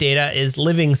likely that data is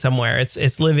living somewhere.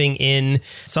 It's living in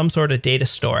some sort of data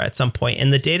store at some point.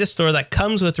 And the data store that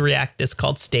comes with React is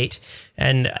called state.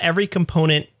 And every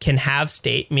component can have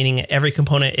state, meaning every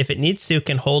component, if it needs to,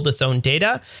 can hold its own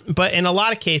data. But in a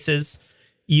lot of cases,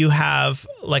 you have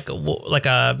like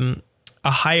a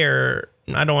higher,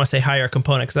 I don't want to say higher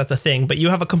component because that's a thing, but you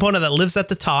have a component that lives at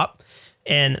the top,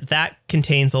 and that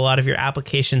contains a lot of your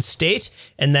application state.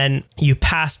 And then you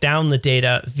pass down the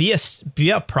data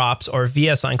via props or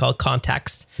via something called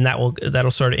context, and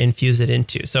that'll sort of infuse it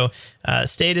into. So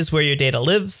state is where your data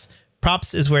lives.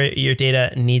 Props is where your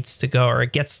data needs to go, or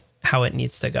it gets how it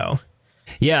needs to go.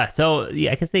 Yeah, so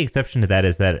I guess the exception to that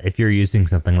is that if you're using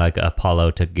something like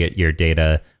Apollo to get your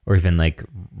data, or even like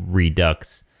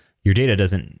Redux, your data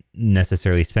doesn't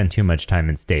necessarily spend too much time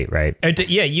in state, right?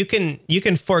 Yeah, you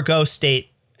can forego state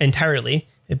entirely,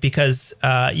 because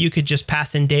you could just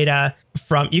pass in data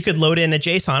you could load in a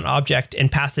JSON object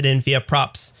and pass it in via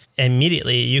props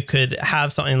immediately. You could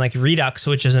have something like Redux,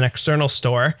 which is an external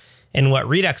store. And what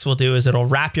Redux will do is it'll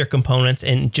wrap your components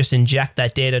and just inject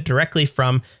that data directly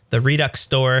from the Redux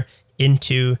store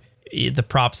into the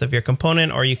props of your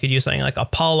component. Or you could use something like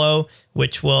Apollo,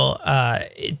 which will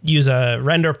use a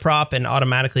render prop and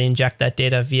automatically inject that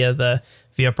data via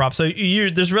prop. So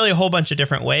there's really a whole bunch of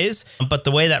different ways, but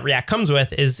the way that React comes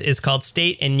with is called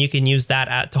state, and you can use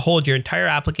that to hold your entire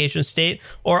application state.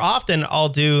 Or often I'll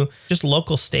do just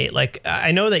local state. Like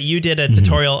I know that you did a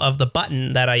tutorial of the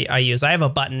button that I use. I have a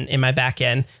button in my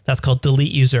backend that's called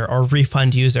delete user or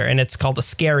refund user, and it's called a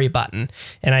scary button.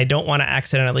 And I don't want to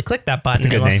accidentally click that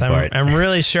button unless I'm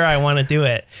really sure I want to do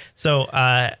it. So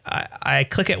I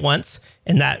click it once,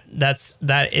 and that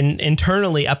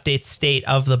internally updates state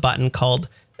of the button called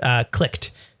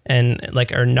clicked, and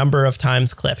like or number of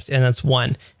times clicked, and that's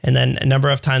 1, and then a number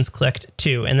of times clicked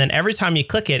 2, and then every time you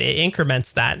click it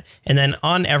increments that, and then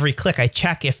on every click I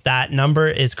check if that number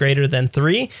is greater than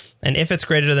 3, and if it's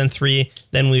greater than 3,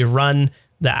 then we run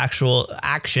the actual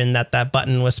action that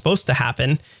button was supposed to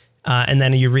happen, and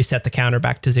then you reset the counter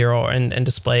back to 0 and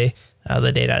display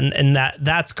the data. And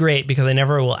that's great because I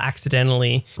never will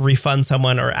accidentally refund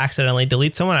someone or accidentally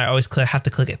delete someone. I always have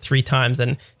to click it 3 times,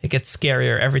 and it gets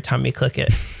scarier every time you click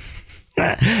it.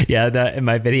 Yeah, in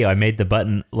my video, I made the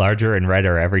button larger and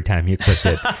redder every time you clicked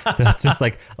it. So it's just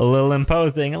like a little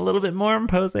imposing, a little bit more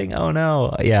imposing. Oh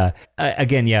no. Yeah.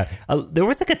 There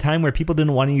was like a time where people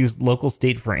didn't want to use local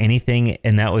state for anything.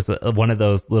 And that was one of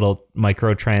those little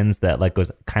micro trends that like was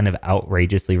kind of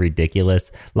outrageously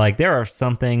ridiculous. Like there are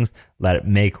some things that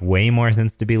make way more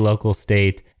sense to be local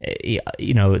state,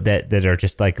 that are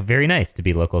just like very nice to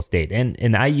be local state.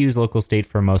 And I use local state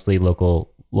for mostly local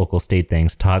state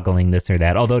things, toggling this or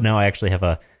that. Although now I actually have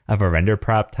a render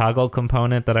prop toggle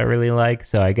component that I really like.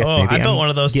 So I guess maybe I built one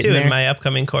of those too in my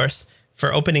upcoming course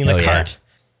for opening the cart.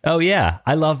 Oh yeah,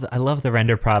 I love the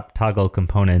render prop toggle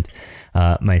component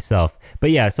myself. But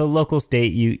yeah, so local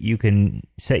state, you can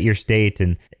set your state,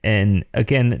 and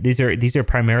again, these are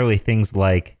primarily things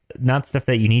like not stuff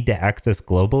that you need to access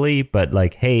globally, but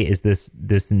like, hey, is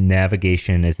this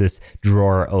navigation, is this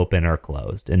drawer open or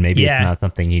closed? And maybe it's not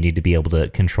something you need to be able to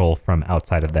control from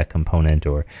outside of that component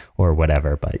or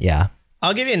whatever. But yeah.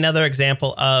 I'll give you another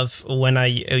example of when I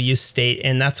use state,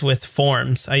 and that's with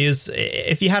forms.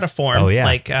 If you had a form,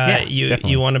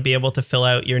 you want to be able to fill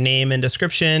out your name and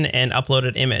description and upload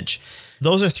an image.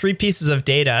 Those are 3 pieces of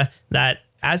data that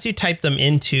as you type them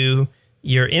into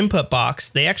your input box,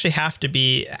 they actually have to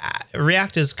be,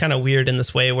 React is kind of weird in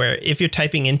this way where if you're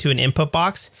typing into an input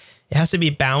box, it has to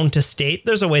be bound to state.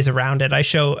 There's a ways around it. I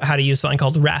show how to use something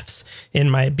called refs in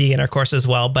my beginner course as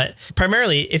well. But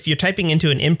primarily, if you're typing into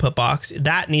an input box,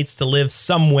 that needs to live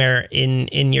somewhere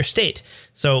in your state.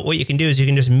 So what you can do is you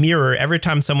can just mirror every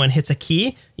time someone hits a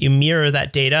key, you mirror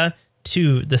that data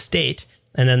to the state.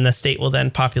 And then the state will then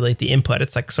populate the input.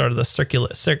 It's like sort of the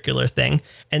circular thing.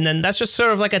 And then that's just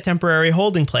sort of like a temporary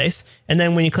holding place. And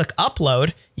then when you click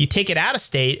upload, you take it out of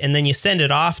state and then you send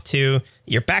it off to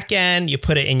your backend. You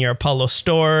put it in your Apollo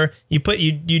store. You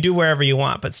do wherever you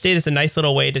want. But state is a nice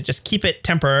little way to just keep it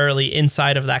temporarily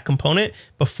inside of that component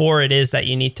before it is that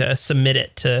you need to submit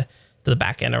it to the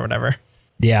backend or whatever.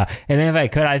 Yeah. And if I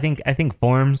could, I think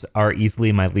forms are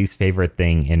easily my least favorite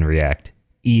thing in React.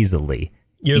 Easily.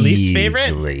 Your least favorite?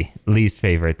 Easily. Least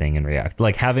favorite thing in React.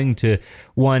 Like having to,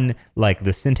 like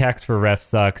the syntax for ref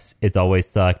sucks. It's always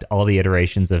sucked. All the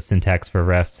iterations of syntax for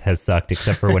refs has sucked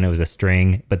except for when it was a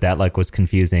string, but that like was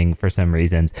confusing for some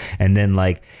reasons. And then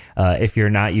like if you're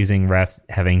not using refs,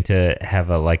 having to have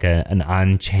an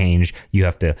on change, you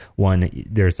have to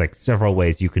there's like several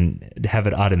ways you can have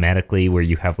it automatically where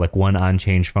you have like one on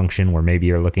change function where maybe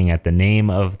you're looking at the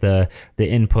name of the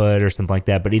input or something like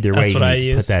that. But either way, you need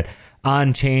to put that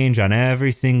on change on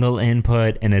every single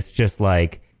input, and it's just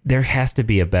like there has to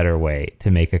be a better way to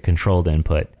make a controlled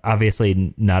input.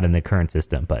 Obviously not in the current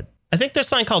system, but I think there's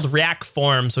something called React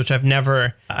Forms, which I've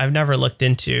never looked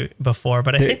into before,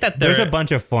 but I think that there's a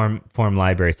bunch of form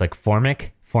libraries like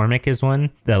Formic. Formic is one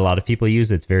that a lot of people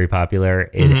use. It's very popular.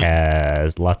 It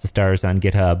has lots of stars on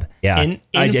GitHub. Yeah.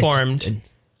 Informed.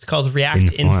 It's called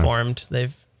React Informed.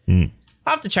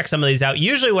 I'll have to check some of these out.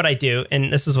 Usually what I do,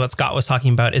 and this is what Scott was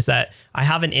talking about, is that I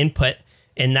have an input,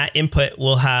 and that input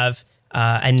will have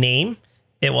a name,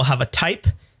 it will have a type,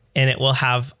 and it will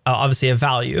have obviously a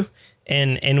value.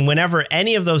 And whenever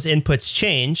any of those inputs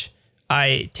change,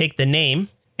 I take the name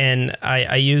and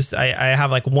I have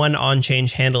like one on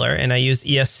change handler, and I use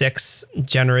ES6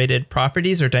 generated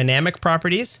properties or dynamic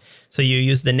properties. So you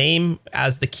use the name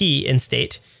as the key in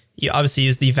state. You obviously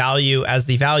use the value as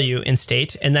the value in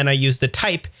state, and then I use the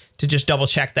type to just double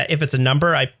check that if it's a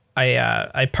number,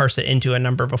 I parse it into a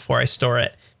number before I store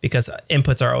it, because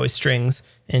inputs are always strings,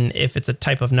 and if it's a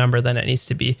type of number, then it needs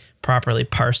to be properly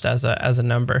parsed as a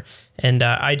number. And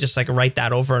I just like write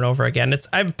that over and over again.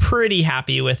 I'm pretty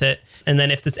happy with it. And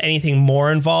then if there's anything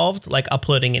more involved, like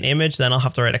uploading an image, then I'll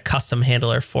have to write a custom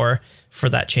handler for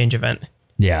that change event.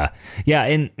 Yeah,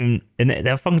 and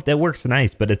that works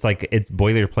nice, but it's like it's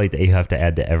boilerplate that you have to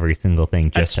add to every single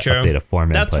thing just to update a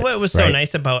form input. That's what was so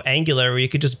nice about Angular, where you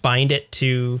could just bind it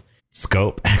to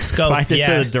scope, bind it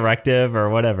to the directive or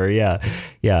whatever. Yeah.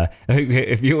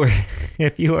 If you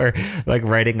were like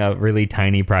writing a really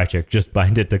tiny project, just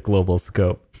bind it to global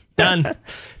scope. Done.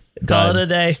 Call it a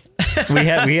day.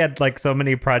 we had like so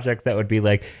many projects that would be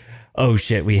like, oh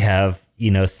shit, we have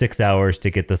 6 hours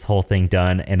to get this whole thing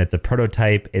done, and it's a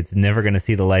prototype. It's never going to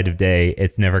see the light of day.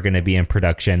 It's never going to be in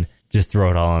production. Just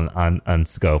throw it all on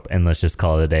scope, and let's just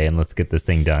call it a day, and let's get this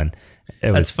thing done.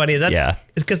 That's funny.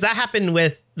 Because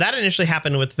that initially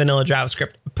happened with vanilla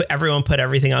JavaScript. Everyone put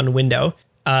everything on window.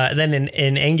 Then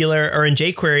in Angular or in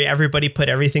jQuery, everybody put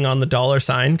everything on the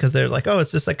 $sign, because they're like, oh,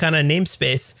 it's just a kind of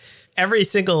namespace. Every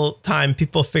single time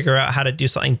people figure out how to do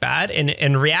something bad, and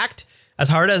in React, as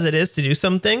hard as it is to do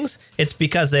some things, it's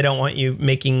because they don't want you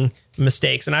making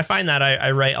mistakes. And I find that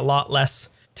I write a lot less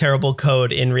terrible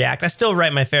code in React. I still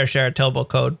write my fair share of terrible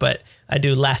code, but I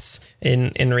do less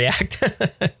in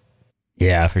React.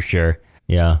 Yeah, for sure.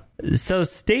 Yeah. So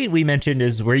state, we mentioned,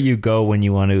 is where you go when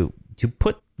you want to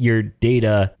put your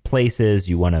data places.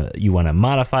 You want to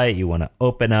modify it. You want to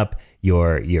open up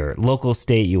your local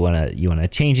state. You want to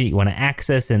change it. You want to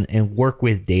access and work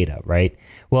with data, right?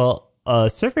 Well,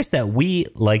 a service that we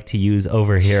like to use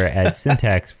over here at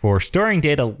Syntax for storing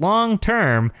data long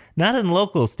term, not in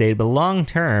local state, but long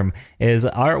term, is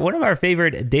one of our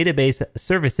favorite database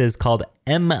services called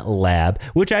MLab,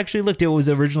 which actually it was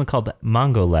originally called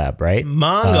MongoLab, right?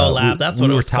 MongoLab, that's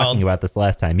what it was called. We were talking about this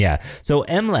last time, yeah. So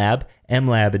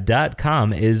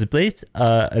MLab.com is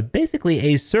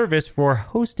basically a service for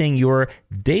hosting your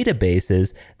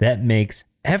databases that makes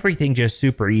everything just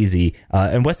super easy.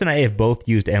 And Wes and I have both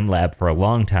used MLab for a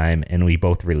long time, and we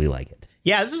both really like it.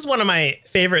 Yeah, this is one of my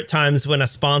favorite times when a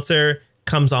sponsor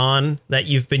comes on that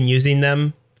you've been using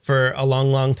them for a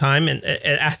long, long time. And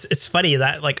it's funny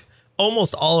that like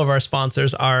almost all of our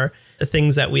sponsors are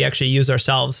things that we actually use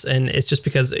ourselves. And it's just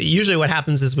because usually what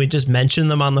happens is we just mention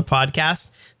them on the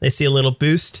podcast. They see a little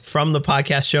boost from the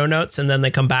podcast show notes, and then they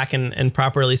come back and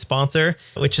properly sponsor,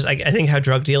 which is I think how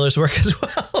drug dealers work as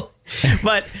well.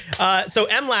 But so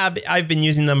MLab, I've been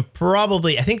using them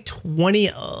probably, I think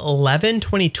 2011,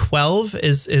 2012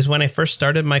 is when I first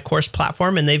started my course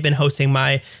platform, and they've been hosting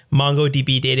my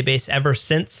MongoDB database ever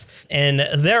since. And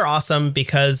they're awesome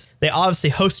because they obviously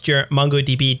host your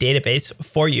MongoDB database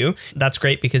for you. That's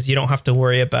great because you don't have to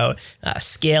worry about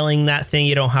scaling that thing.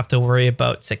 You don't have to worry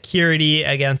about security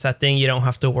against that thing. You don't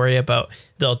have to worry about,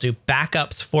 they'll do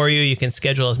backups for you. You can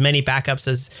schedule as many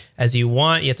backups as you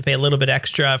want. You have to pay a little bit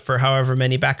extra for however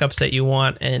many backups that you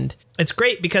want. And it's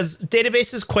great because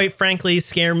databases, quite frankly,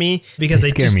 scare me because they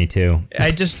scare me too.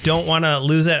 I just don't want to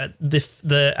lose it.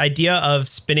 The idea of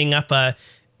spinning up a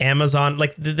Amazon,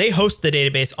 like they host the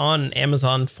database on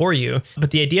Amazon for you.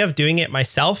 But the idea of doing it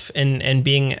myself and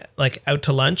being like out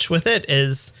to lunch with it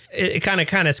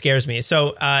kind of scares me.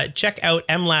 So check out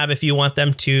MLab if you want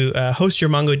them to host your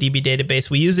MongoDB database.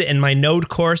 We use it in my Node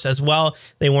course as well.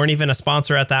 They weren't even a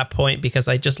sponsor at that point because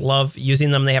I just love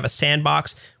using them. They have a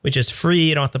sandbox, which is free.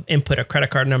 You don't have to input a credit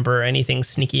card number or anything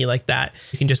sneaky like that.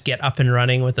 You can just get up and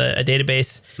running with a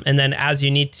database. And then as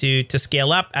you need to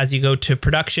scale up, as you go to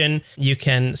production, you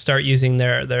can start using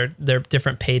their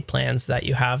different paid plans that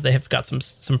you have. They have got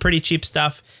some pretty cheap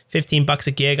stuff, $15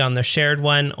 a gig on their shared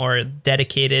one, or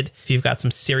dedicated if you've got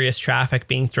some serious traffic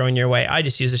being thrown your way. I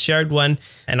just use a shared one,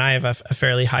 and I have a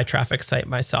fairly high traffic site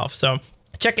myself. So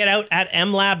check it out at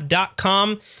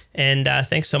mlab.com. And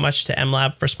thanks so much to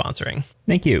MLab for sponsoring.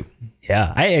 Thank you.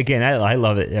 Yeah, I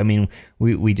love it. I mean,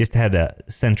 we just had a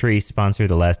Sentry sponsor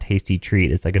the last Tasty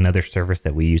Treat. It's like another service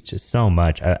that we use just so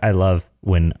much. I love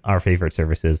when our favorite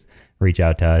services reach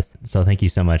out to us. So thank you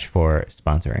so much for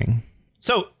sponsoring.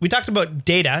 So we talked about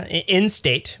data in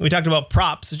state. We talked about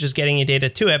props, which is getting your data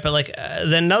to it. But like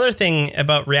the another thing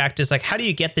about React is like, how do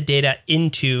you get the data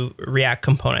into React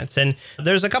components? And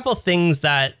there's a couple of things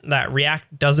that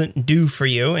React doesn't do for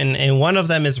you. And one of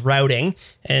them is routing.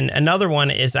 And another one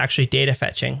is actually data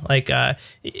fetching. Like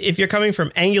if you're coming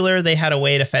from Angular, they had a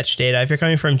way to fetch data. If you're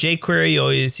coming from jQuery, you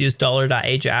always use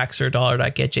 $.ajax or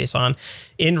 $.getJSON.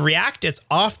 In React, it's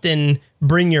often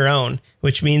bring your own,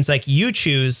 which means like you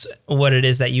choose what it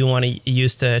is that you want to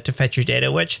use to fetch your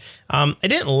data, which I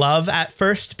didn't love at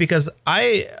first because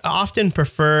I often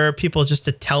prefer people just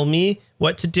to tell me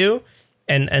what to do.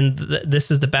 And this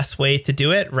is the best way to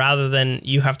do it rather than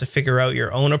you have to figure out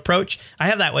your own approach. I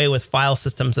have that way with file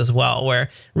systems as well, where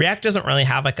React doesn't really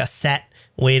have like a set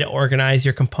way to organize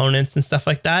your components and stuff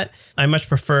like that. I much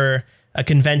prefer a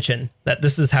convention that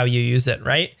this is how you use it,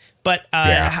 right? But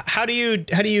how do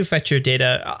you fetch your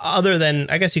data other than,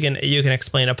 I guess you can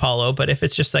explain Apollo, but if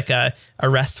it's just like a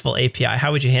RESTful API,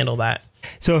 how would you handle that?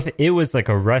 So if it was like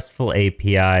a RESTful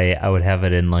API, I would have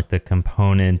it in like the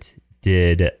component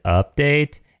did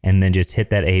update and then just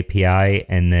hit that API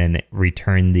and then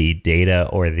return the data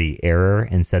or the error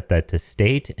and set that to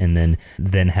state, and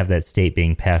then have that state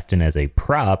being passed in as a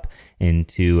prop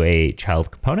into a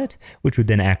child component, which would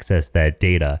then access that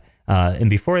data. And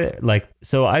before, like,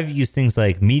 so I've used things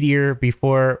like Meteor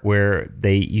before, where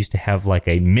they used to have like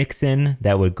a mixin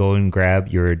that would go and grab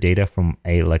your data from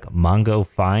a like Mongo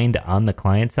find on the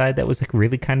client side. That was like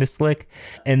really kind of slick.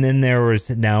 And then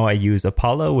now I use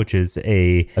Apollo, which is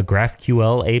a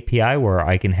GraphQL API where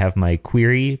I can have my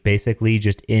query basically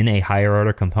just in a higher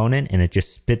order component, and it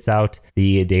just spits out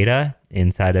the data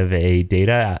inside of a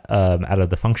data out of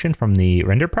the function from the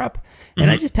render prop. And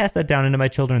I just pass that down into my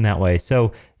children that way.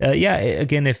 So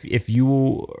again, if you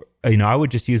I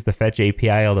would just use the fetch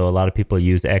API, although a lot of people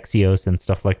use Axios and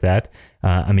stuff like that.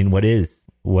 I mean, what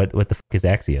the fuck is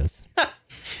Axios?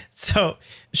 So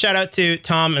shout out to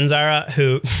Tom and Zara,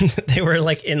 who they were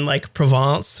like in like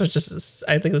Provence, which is,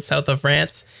 I think, the south of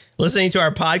France, listening to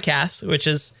our podcast, which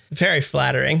is very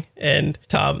flattering. And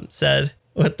Tom said,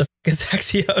 what the fuck is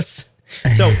Axios?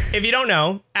 So if you don't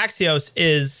know, Axios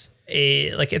is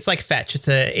it's like Fetch. It's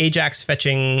a Ajax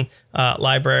fetching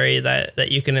library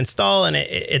that you can install, and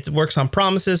it works on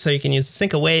promises, so you can use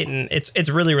sync await, and it's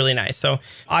really, really nice. So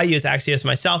I use Axios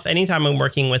myself. Anytime I'm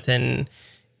working with an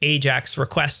Ajax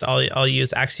request, I'll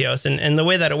use Axios. And the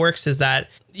way that it works is that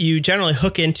you generally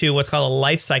hook into what's called a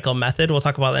lifecycle method. We'll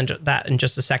talk about that in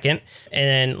just a second.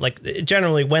 And like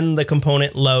generally when the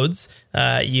component loads,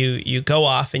 you go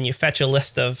off and you fetch a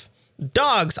list of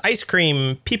dogs, ice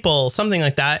cream, people, something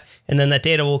like that. And then that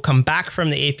data will come back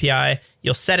from the API.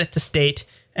 You'll set it to state,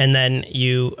 and then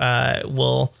you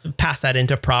will pass that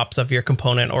into props of your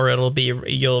component, or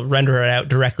you'll render it out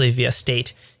directly via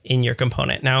state in your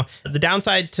component. Now, the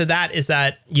downside to that is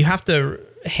that you have to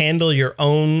handle your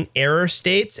own error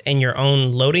states and your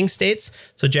own loading states.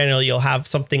 So generally, you'll have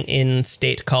something in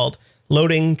state called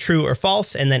loading true or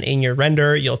false, and then in your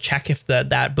render, you'll check if that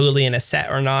Boolean is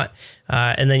set or not.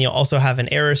 And then you'll also have an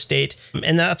error state.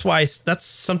 And that's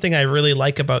something I really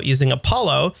like about using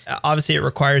Apollo. Obviously, it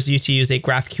requires you to use a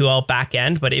GraphQL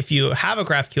backend, but if you have a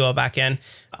GraphQL backend,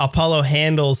 Apollo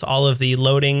handles all of the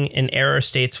loading and error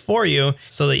states for you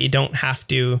so that you don't have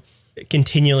to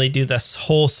continually do this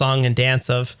whole song and dance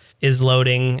of is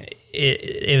loading,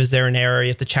 is there an error? You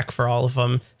have to check for all of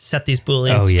them, set these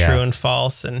Booleans to true and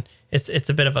false, and it's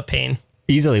a bit of a pain.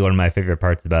 Easily one of my favorite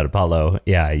parts about Apollo.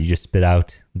 Yeah, you just spit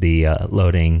out the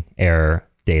loading error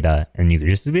data, and you can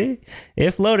just be,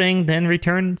 if loading, then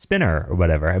return spinner or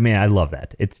whatever. I mean, I love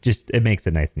that. It makes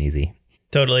it nice and easy.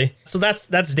 Totally. So that's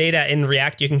data in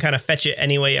React. You can kind of fetch it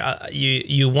any way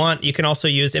you want. You can also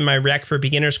use, in my React for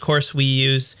Beginners course, we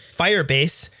use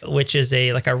Firebase, which is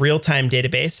a real-time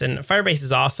database. And Firebase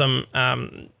is awesome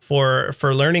for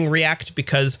learning React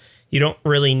because you don't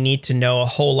really need to know a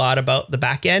whole lot about the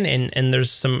backend. And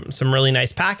there's some really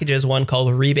nice packages, one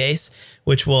called Rebase,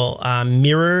 which will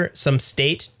mirror some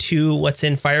state to what's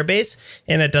in Firebase.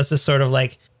 And it does this sort of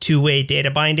like two-way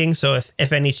data binding. So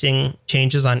if anything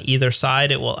changes on either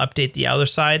side, it will update the other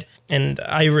side. And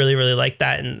I really, really like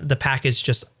that. And the package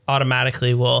just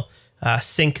automatically will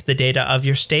sync the data of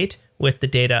your state with the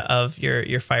data of your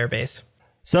Firebase.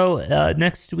 So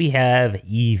next we have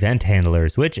event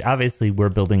handlers, which obviously we're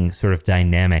building sort of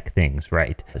dynamic things,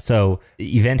 right? So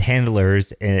event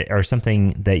handlers are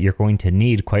something that you're going to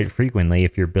need quite frequently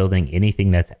if you're building anything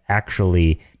that's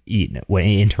actually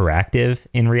interactive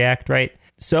in React, right?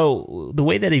 So the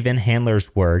way that event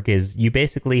handlers work is you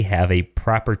basically have a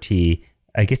property,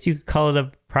 I guess you could call it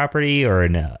a property or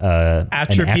an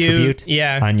attribute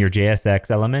on your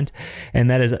JSX element, and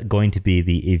that is going to be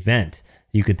the event.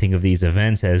 You could think of these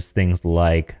events as things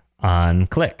like on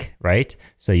click, right?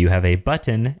 So you have a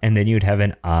button and then you'd have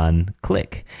an on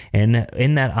click. And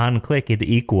in that on click, it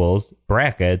equals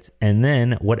brackets and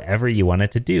then whatever you want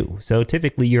it to do. So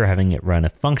typically you're having it run a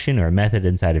function or a method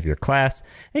inside of your class,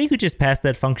 and you could just pass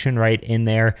that function right in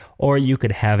there, or you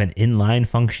could have an inline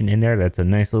function in there. That's a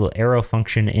nice little arrow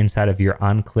function inside of your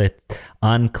on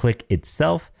click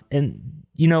itself. And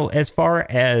as far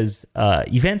as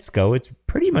events go, it's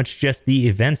pretty much just the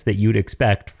events that you'd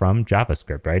expect from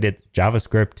JavaScript, right? It's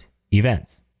JavaScript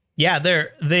events. Yeah,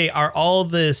 they are all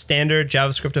the standard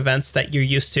JavaScript events that you're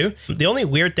used to. The only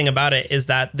weird thing about it is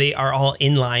that they are all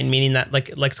inline, meaning that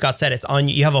like Scott said, it's on.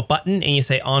 You have a button and you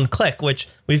say on click, which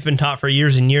we've been taught for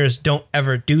years and years. Don't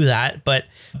ever do that. But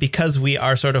because we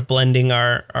are sort of blending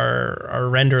our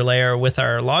render layer with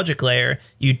our logic layer,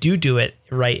 you do it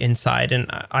right inside. And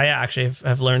I actually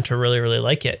have learned to really, really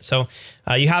like it. So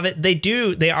you have it.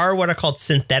 They are what are called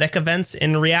synthetic events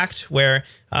in React, where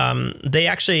they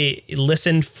actually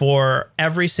listen for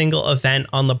every single event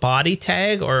on the body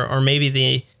tag or maybe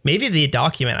the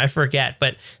document. I forget,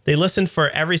 but they listen for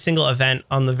every single event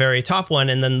on the very top one.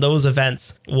 And then those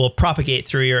events will propagate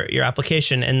through your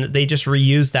application. And they just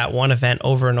reuse that one event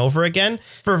over and over again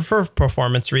for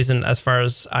performance reason, as far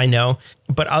as I know.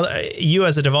 But you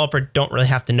as a developer don't really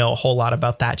have to know a whole lot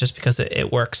about that just because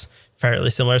it works fairly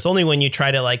similar. It's only when you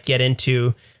try to get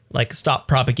into stop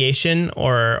propagation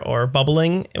or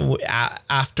bubbling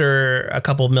after a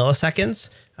couple of milliseconds,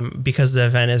 because the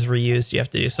event is reused, you have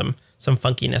to do some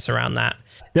funkiness around that.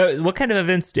 What kind of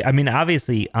events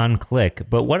obviously on click,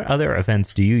 but what other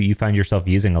events do you find yourself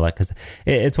using a lot? Because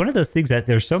it's one of those things that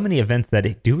there's so many events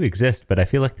that do exist, but I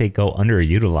feel like they go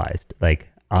underutilized.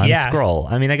 On scroll.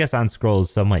 I guess on scroll is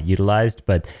somewhat utilized,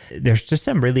 but there's just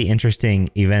some really interesting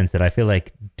events that I feel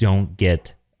like don't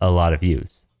get a lot of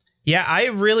use. Yeah, I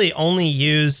really only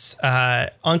use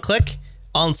on click,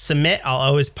 on submit. I'll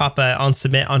always pop a on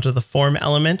submit onto the form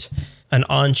element, an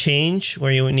on change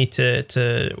where you need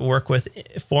to work with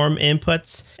form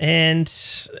inputs, and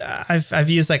I've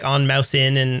used on mouse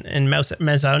in and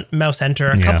mouse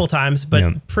enter a couple times,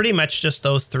 but pretty much just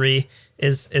those three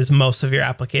is most of your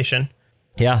application.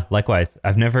 Yeah, likewise.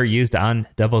 I've never used on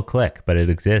double click, but it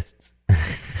exists.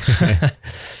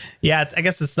 Yeah, I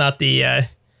guess it's not the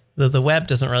web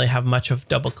doesn't really have much of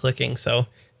double clicking, so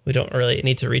we don't really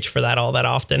need to reach for that all that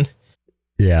often.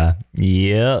 Yeah.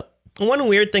 Yep. One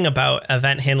weird thing about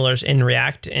event handlers in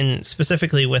React, and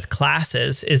specifically with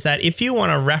classes, is that if you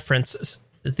want to reference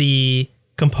the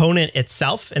component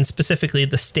itself, and specifically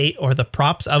the state or the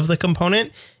props of the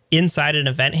component inside an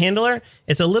event handler,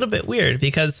 it's a little bit weird,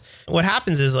 because what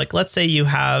happens is, let's say you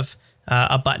have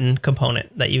a button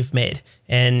component that you've made,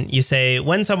 and you say,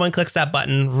 when someone clicks that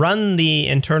button, run the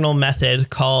internal method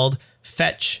called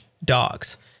fetch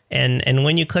dogs. And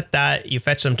when you click that, you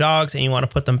fetch some dogs and you want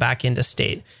to put them back into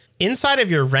state. Inside of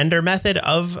your render method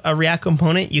of a React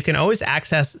component, you can always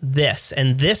access this,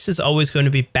 and this is always going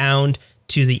to be bound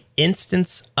to the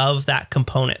instance of that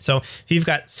component. So if you've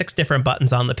got 6 different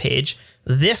buttons on the page,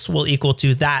 this will equal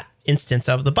to that instance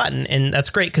of the button. And that's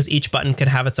great because each button can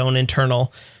have its own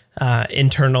internal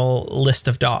list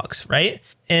of dogs, right?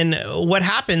 And what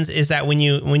happens is that when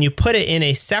you put it in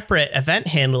a separate event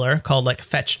handler called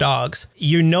fetch dogs,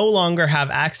 you no longer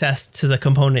have access to the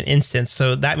component instance.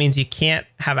 So that means you can't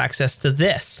have access to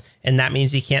this. And that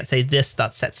means you can't say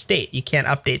this.setState. You can't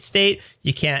update state.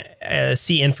 You can't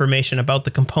see information about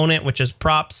the component, which is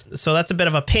props. So that's a bit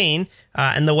of a pain.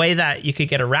 And the way that you could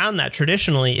get around that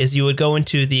traditionally is you would go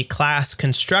into the class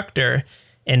constructor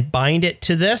and bind it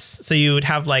to this. So you would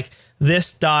have like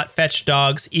this dot fetch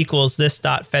dogs equals this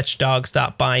dot fetch dogs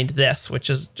dot bind this,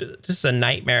 which is just a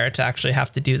nightmare to actually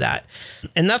have to do that.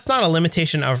 And that's not a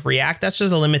limitation of React. That's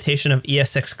just a limitation of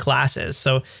ES6 classes.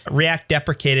 So React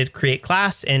deprecated create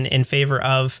class in favor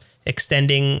of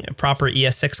extending proper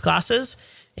ES6 classes.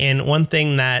 And one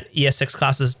thing that ES6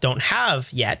 classes don't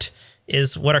have yet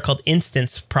is what are called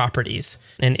instance properties.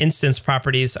 And instance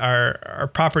properties are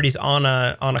properties on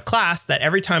a class that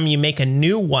every time you make a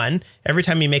new one, every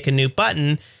time you make a new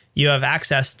button, you have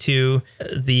access to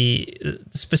the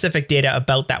specific data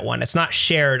about that one. It's not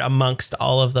shared amongst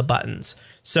all of the buttons.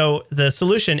 So the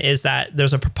solution is that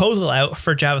there's a proposal out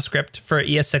for JavaScript for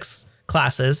ES6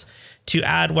 classes to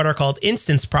add what are called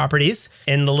instance properties.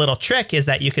 And the little trick is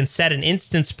that you can set an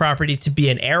instance property to be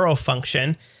an arrow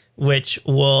function, which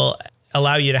will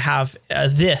allow you to have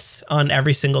this on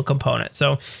every single component.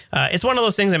 So it's one of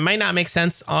those things that might not make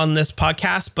sense on this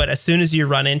podcast, but as soon as you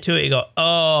run into it, you go,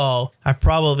 oh, I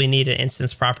probably need an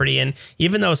instance property. And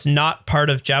even though it's not part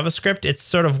of JavaScript, it's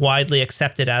sort of widely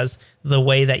accepted as the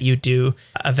way that you do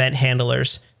event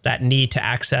handlers that need to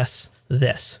access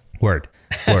this. Word.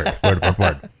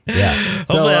 Yeah.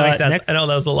 Hopefully that makes sense. I know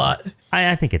that was a lot.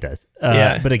 I think it does.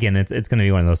 Yeah. But again, it's going to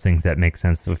be one of those things that makes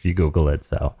sense if you Google it.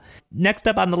 So next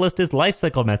up on the list is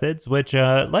lifecycle methods, which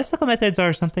lifecycle methods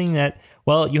are something that,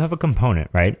 well, you have a component,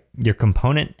 right? Your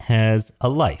component has a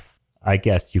life. I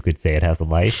guess you could say it has a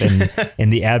life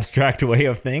in the abstract way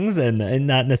of things, and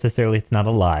not necessarily it's not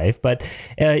alive, but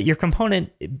your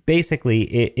component, basically,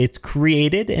 it's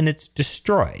created and it's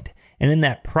destroyed. And in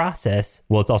that process,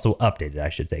 well, it's also updated, I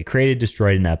should say, created,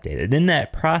 destroyed, and updated. In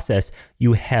that process,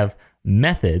 you have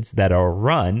methods that are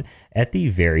run at the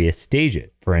various stages.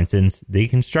 For instance, the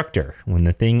constructor, when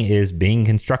the thing is being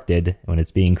constructed, when it's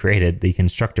being created, the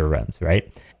constructor runs,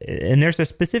 right? And there's a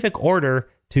specific order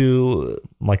to,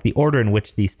 like, the order in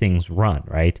which these things run,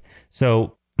 right?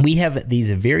 So we have these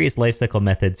various lifecycle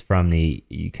methods, from the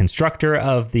constructor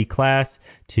of the class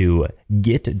to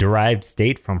get derived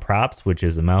state from props, which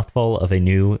is a mouthful of a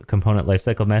new component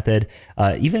lifecycle method.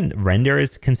 Even render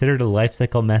is considered a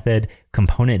lifecycle method.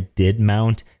 Component did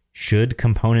mount, should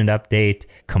component update,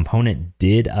 component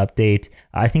did update.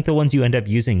 I think the ones you end up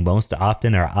using most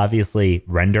often are obviously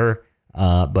render,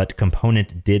 but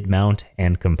component did mount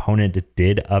and component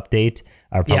did update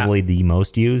are probably the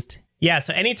most used. Yeah,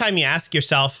 so anytime you ask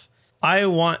yourself, I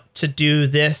want to do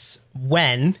this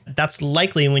when, that's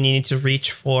likely when you need to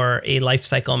reach for a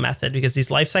lifecycle method, because these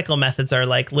lifecycle methods are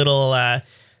like little, I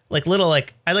like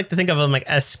to think of them like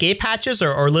escape hatches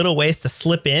or little ways to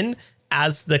slip in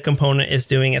as the component is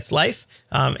doing its life.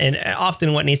 And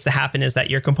often what needs to happen is that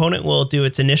your component will do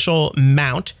its initial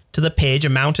mount to the page. A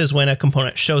mount is when a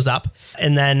component shows up.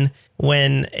 And then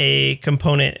when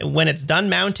it's done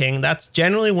mounting, that's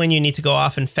generally when you need to go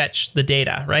off and fetch the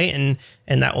data, right? And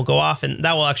that will go off, and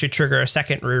that will actually trigger a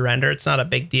second re-render. It's not a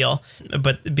big deal,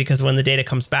 but because when the data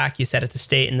comes back, you set it to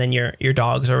state, and then your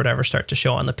dogs or whatever start to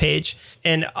show on the page.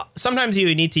 And sometimes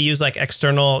you need to use like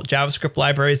external JavaScript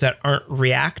libraries that aren't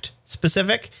React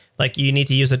specific. Like you need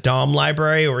to use a DOM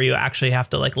library where you actually have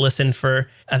to like listen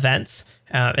for events.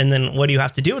 And then what do you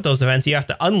have to do with those events? You have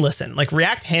to unlisten. Like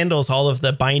React handles all of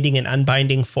the binding and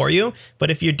unbinding for you.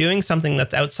 But if you're doing something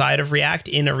that's outside of React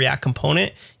in a React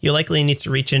component, you likely need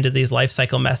to reach into these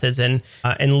lifecycle methods and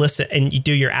listen. And you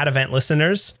do your add event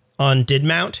listeners on did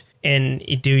mount, and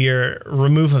you do your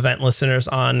remove event listeners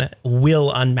on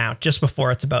will unmount just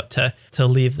before it's about to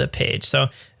leave the page. So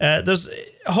there's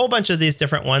a whole bunch of these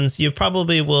different ones. You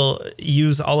probably will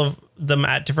use all of them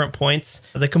at different points.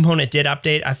 The component did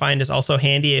update, I find, is also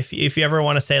handy if you ever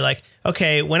want to say like,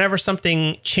 okay, whenever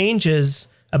something changes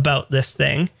about this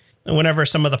thing, whenever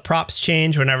some of the props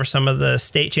change, whenever some of the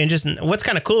state changes. And what's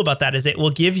kind of cool about that is it will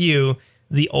give you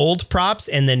the old props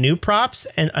and the new props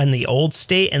and the old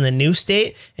state and the new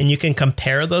state. And you can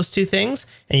compare those two things,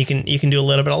 and you can do a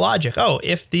little bit of logic. Oh,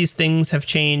 if these things have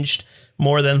changed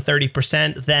more than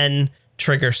 30%, then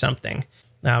trigger something.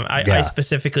 I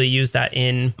specifically use that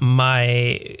in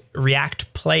my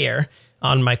React player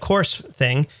on my course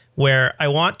thing, where I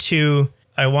want to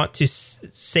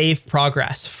save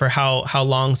progress for how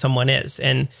long someone is.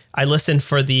 And I listen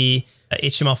for the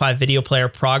HTML5 video player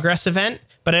progress event,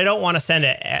 but I don't want to send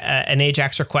an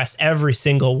AJAX request every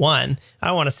single one.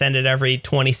 I want to send it every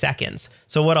 20 seconds.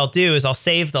 So what I'll do is I'll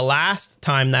save the last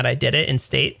time that I did it in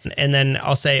state, and then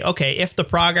I'll say, okay, if the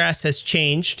progress has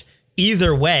changed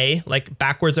either way, like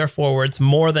backwards or forwards,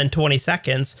 more than 20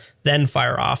 seconds, then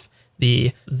fire off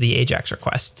the AJAX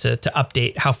request to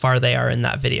update how far they are in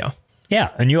that video.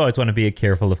 Yeah, and you always want to be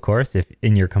careful, of course, if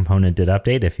in your component did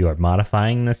update, if you are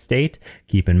modifying the state,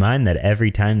 keep in mind that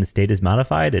every time the state is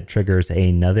modified, it triggers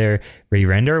another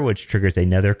re-render, which triggers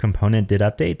another component did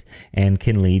update and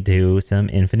can lead to some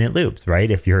infinite loops, right?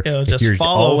 If you're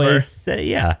always,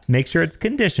 make sure it's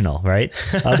conditional, right?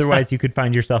 Otherwise, you could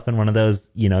find yourself in one of those,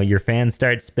 your fan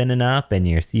starts spinning up and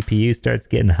your CPU starts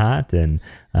getting hot and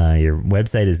your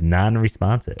website is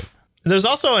non-responsive. There's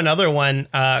also another one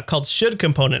called should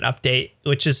component update,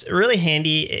 which is really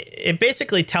handy. It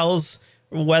basically tells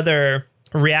whether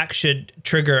React should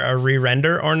trigger a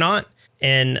re-render or not.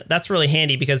 And that's really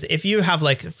handy because if you have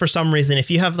for some reason, if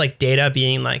you have data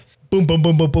being boom, boom,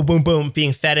 boom, boom, boom, boom, boom,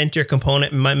 being fed into your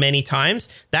component many times,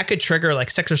 that could trigger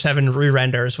 6 or 7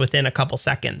 re-renders within a couple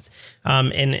seconds.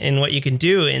 And what you can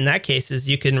do in that case is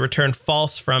you can return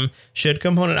false from should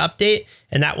component update,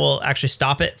 and that will actually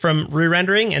stop it from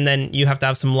re-rendering. And then you have to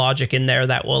have some logic in there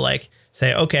that will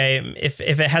say, okay, if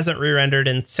it hasn't re-rendered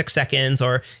in 6 seconds,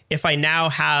 or if I now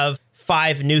have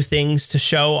 5 new things to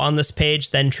show on this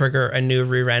page, then trigger a new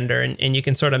re-render, and you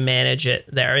can sort of manage it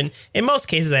there. And in most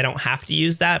cases, I don't have to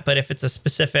use that, but if it's a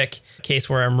specific case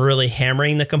where I'm really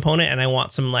hammering the component and I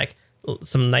want some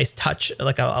nice touch,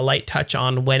 a light touch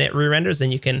on when it re-renders,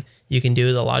 then you can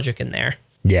do the logic in there.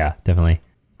 Yeah, definitely.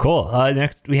 Cool.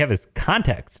 Next we have is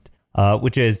context,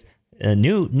 which is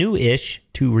new-ish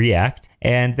to React,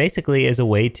 and basically is a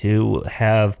way to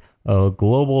have a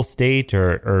global state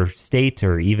or state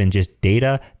or even just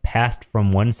data passed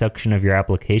from one section of your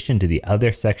application to the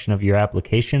other section of your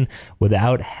application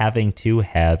without having to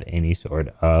have any sort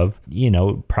of,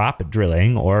 prop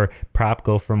drilling or prop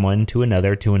go from one to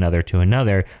another to another to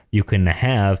another. You can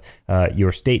have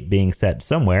your state being set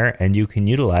somewhere and you can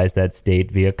utilize that state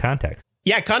via context.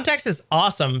 Yeah, context is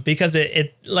awesome because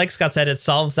it like Scott said, it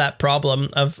solves that problem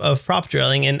of prop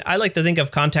drilling. And I like to think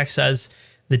of context as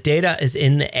the data is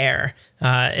in the air,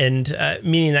 and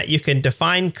meaning that you can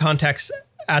define context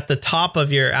at the top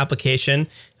of your application,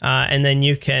 and then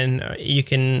you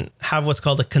can have what's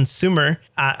called a consumer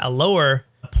at a lower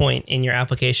point in your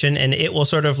application, and it will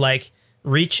sort of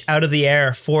reach out of the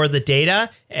air for the data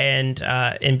and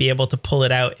be able to pull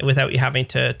it out without you having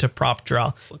to prop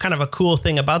drill. Kind of a cool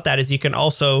thing about that is you can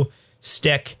also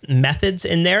stick methods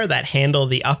in there that handle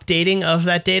the updating of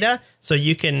that data. So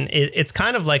you can, it's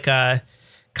kind of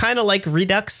like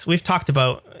Redux. We've talked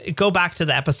about, go back to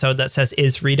the episode that says,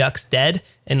 is Redux dead?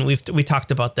 And we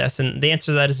talked about this, and the answer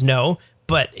to that is no.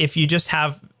 But if you just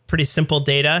have pretty simple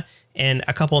data and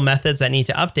a couple methods that need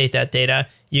to update that data,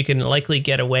 you can likely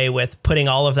get away with putting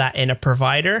all of that in a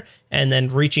provider and then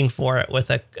reaching for it with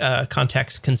a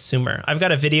context consumer. I've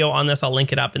got a video on this. I'll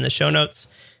link it up in the show notes.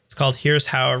 It's called Here's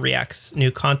How React's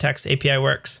New Context API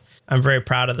Works. I'm very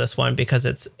proud of this one because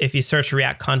if you search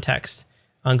React context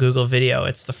on Google Video,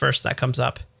 it's the first that comes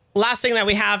up. Last thing that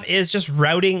we have is just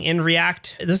routing in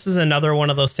React. This is another one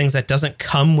of those things that doesn't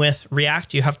come with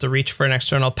React. You have to reach for an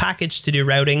external package to do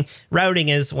routing. Routing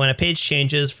is when a page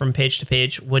changes from page to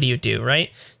page, what do you do,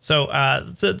 right? So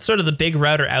sort of the big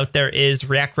router out there is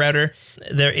React Router.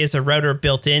 There is a router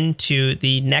built into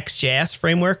the Next.js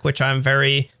framework, which I'm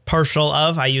very partial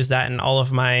of. I use that in all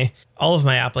of my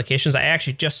applications. I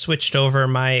actually just switched over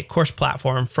my course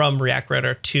platform from React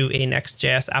Router to a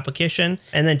Next.js application.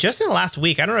 And then just in the last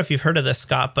week, I don't know if you've heard of this,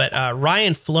 Scott, but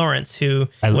Ryan Florence, who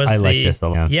was like this a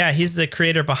lot. Yeah, he's the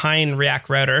creator behind React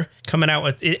Router, coming out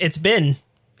with, it's been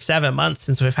 7 months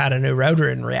since we've had a new router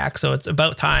in React. So it's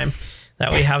about time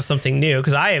that we have something new,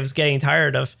 because I was getting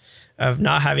tired of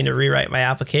not having to rewrite my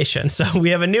application. So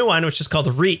we have a new one, which is called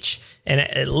Reach. And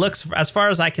it looks, as far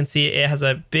as I can see, it has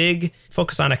a big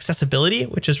focus on accessibility,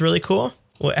 which is really cool.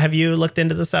 Have you looked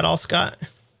into this at all, Scott?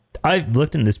 I've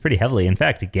looked into this pretty heavily. In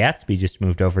fact, Gatsby just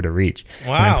moved over to Reach.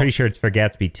 Wow. And I'm pretty sure it's for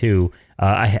Gatsby 2.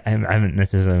 I haven't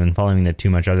necessarily been following it too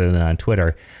much other than on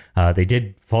Twitter. They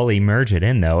did fully merge it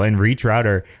in, though. And Reach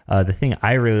Router, the thing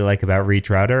I really like about Reach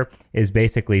Router is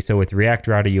basically, so with React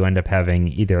Router, you end up having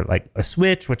either a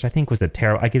switch, which I think was a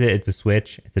terrible, I get it, it's a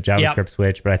switch. It's a JavaScript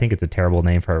switch, but I think it's a terrible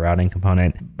name for a routing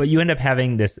component. But you end up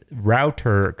having this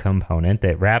router component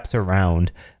that wraps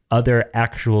around other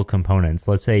actual components.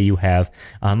 Let's say you have,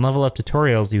 on Level Up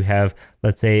Tutorials, you have,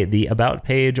 let's say, the About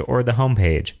page or the Home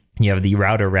page. You have the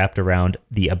router wrapped around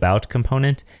the About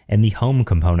component and the Home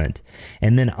component.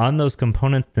 And then on those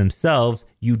components themselves,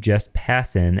 you just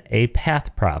pass in a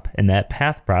path prop. And that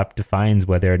path prop defines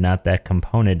whether or not that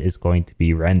component is going to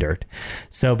be rendered.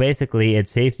 So basically, it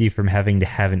saves you from having to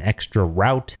have an extra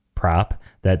route prop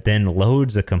that then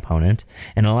loads a component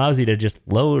and allows you to just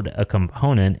load a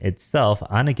component itself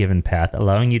on a given path,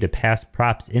 allowing you to pass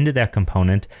props into that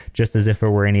component just as if it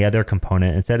were any other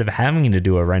component, instead of having to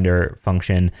do a render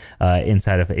function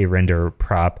inside of a render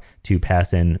prop to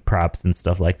pass in props and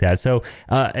stuff like that. So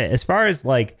as far as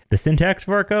like the syntax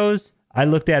for it goes, I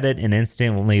looked at it and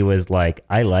instantly was like,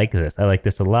 I like this. I like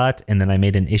this a lot. And then I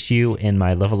made an issue in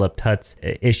my Level Up Tuts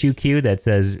issue queue that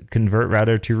says convert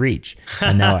router to reach.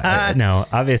 And now,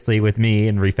 obviously with me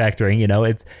and refactoring, you know,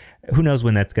 it's who knows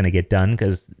when that's going to get done,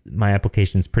 because my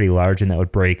application is pretty large and that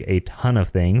would break a ton of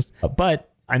things. But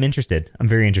I'm interested. I'm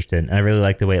very interested. And I really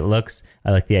like the way it looks.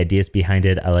 I like the ideas behind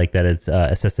it. I like that it's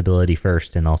accessibility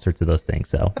first and all sorts of those things.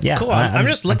 So that's cool. I'm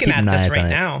just looking at this right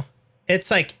now.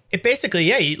 It's like, it basically,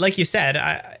 yeah, like you said,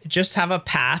 I just have a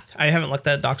path. I haven't looked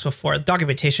at docs before. The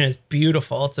documentation is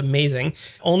beautiful. It's amazing.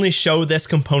 Only show this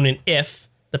component if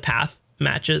the path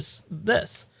matches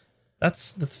this.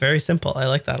 That's very simple. I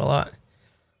like that a lot.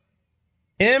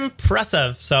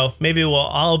 Impressive. So maybe we'll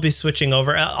all be switching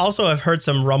over. Also, I've heard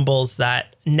some rumbles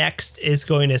that Next is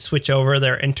going to switch over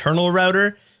their internal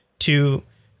router to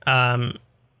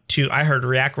I heard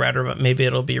React Router, but maybe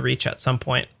it'll be Reach at some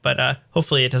point. But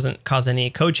hopefully it doesn't cause any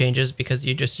code changes, because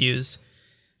you just use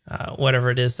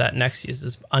whatever it is that Next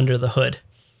uses under the hood.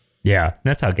 Yeah,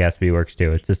 that's how Gatsby works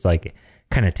too. It's just like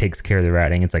kind of takes care of the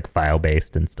routing. It's like file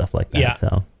based and stuff like that. Yeah.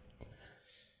 So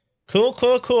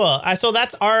Cool. So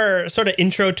that's our sort of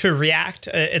intro to React.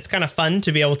 It's kind of fun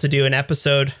to be able to do an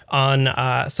episode on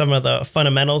some of the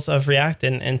fundamentals of React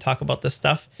and talk about this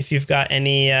stuff. If you've got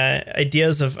any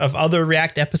ideas of other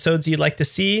React episodes you'd like to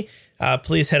see,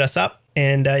 please hit us up,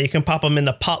 and you can pop them in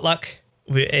the potluck.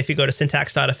 If you go to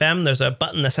syntax.fm, there's a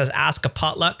button that says Ask a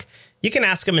Potluck. You can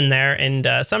ask them in there, and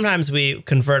sometimes we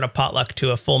convert a potluck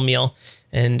to a full meal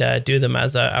and do them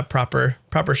as a proper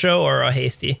show or a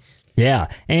hasty. Yeah,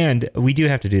 and we do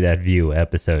have to do that Vue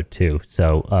episode too.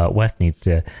 So Wes needs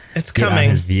to get on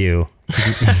his Vue.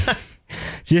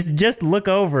 just look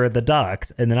over the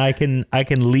docs, and then I can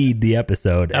lead the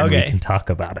episode, and we can talk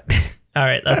about it. All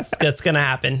right, that's gonna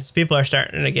happen. People are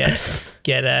starting to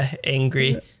get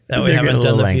angry that we haven't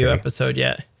done the Vue episode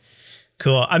yet.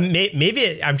 Cool.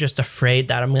 Maybe I'm just afraid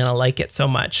that I'm gonna like it so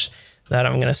much that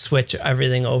I'm gonna switch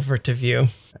everything over to Vue.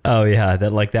 Oh yeah,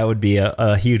 that would be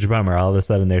a huge bummer. All of a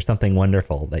sudden, there's something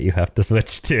wonderful that you have to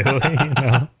switch to. You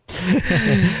know?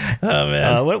 Oh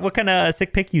man, what kind of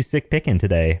sick pick you sick picking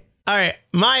today? All right,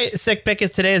 my sick pick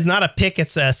is not a pick;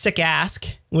 it's a sick ask,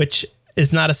 which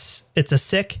is not it's a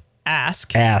sick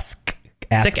ask. Ask.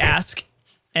 Sick ask,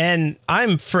 and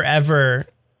I'm forever.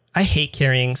 I hate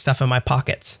carrying stuff in my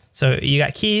pockets. So you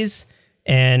got keys.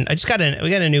 And I just we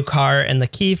got a new car, and the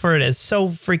key for it is so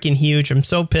freaking huge. I'm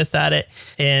so pissed at it.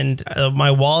 And my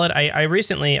wallet, I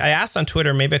recently asked on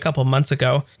Twitter maybe a couple months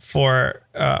ago for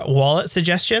wallet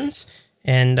suggestions.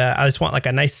 And I just want like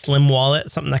a nice slim wallet,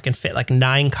 something that can fit like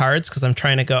 9 cards, because I'm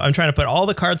trying to put all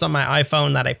the cards on my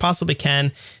iPhone that I possibly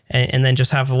can, and then just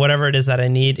have whatever it is that I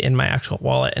need in my actual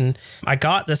wallet. And I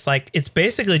got this, like, it's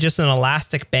basically just an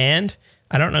elastic band.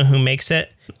 I don't know who makes it.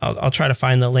 I'll try to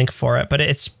find the link for it, but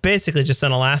it's basically just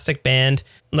an elastic band,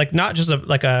 like not just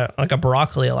like a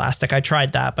broccoli elastic. I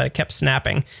tried that, but it kept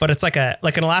snapping. But it's like an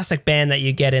elastic band that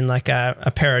you get in like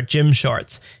a pair of gym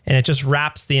shorts, and it just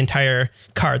wraps the entire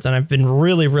cards. And I've been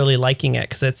really, really liking it,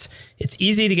 because it's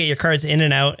easy to get your cards in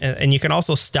and out, and you can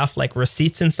also stuff like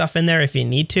receipts and stuff in there if you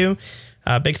need to.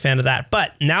 Big fan of that.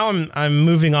 But now I'm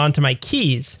moving on to my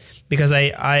keys, because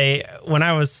I when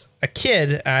I was a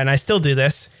kid, and I still do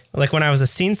this, like when I was a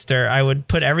scenester, I would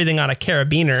put everything on a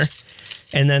carabiner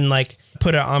and then like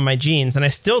put it on my jeans, and I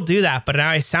still do that, but now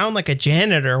I sound like a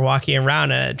janitor walking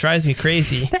around, and it drives me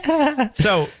crazy.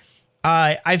 So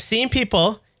I've seen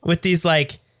people with these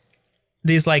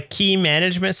key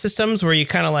management systems where you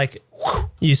kind of like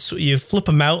you flip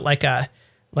them out like a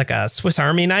Swiss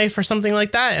Army knife or something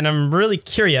like that. And I'm really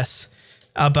curious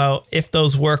about if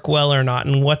those work well or not,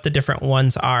 and what the different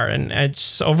ones are. And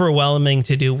it's overwhelming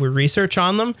to do research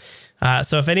on them.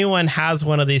 So if anyone has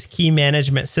one of these key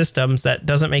management systems that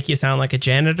doesn't make you sound like a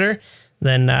janitor,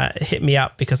 then hit me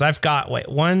up, because I've got, I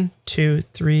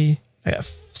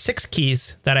got 6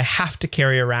 keys that I have to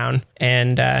carry around.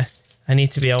 And I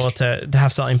need to be able to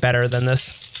have something better than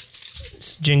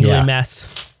this jingly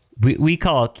mess. We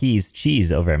call keys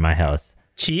cheese over at my house.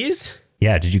 Cheese?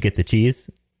 Yeah. Did you get the cheese?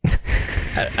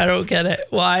 I don't get it.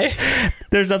 Why?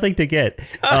 There's nothing to get.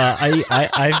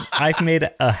 I've made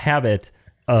a habit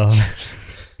of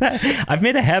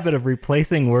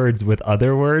replacing words with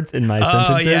other words in my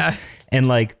sentences. Yeah. And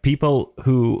like people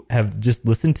who have just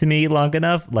listened to me long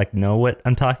enough, like know what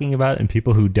I'm talking about. And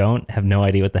people who don't have no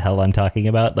idea what the hell I'm talking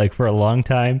about. Like for a long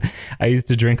time, I used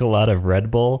to drink a lot of Red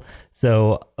Bull.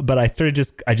 So, but I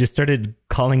just started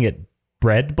calling it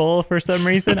Bread Bowl for some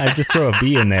reason. I'd just throw a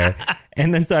B in there.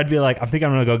 And then so I'd be like, I think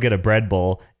I'm going to go get a bread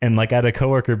bowl. And like I had a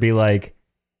coworker be like,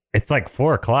 it's like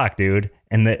 4:00, dude.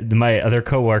 And my other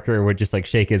coworker would just like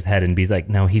shake his head and be like,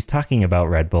 no, he's talking about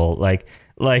Red Bull. Like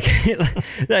I do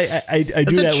that.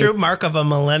 That's a true mark of a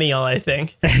millennial, I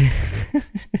think.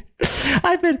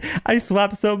 I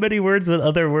swap so many words with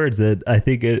other words that I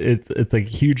think it's like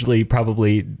hugely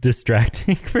probably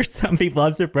distracting for some people.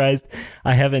 I'm surprised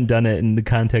I haven't done it in the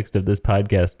context of this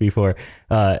podcast before.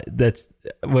 That's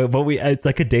what it's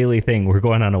like a daily thing. We're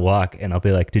going on a walk and I'll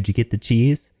be like, did you get the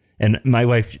cheese? And my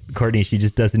wife, Courtney, she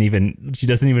doesn't even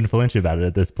flinch about it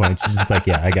at this point. She's just like,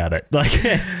 yeah, I got it. Like,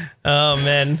 oh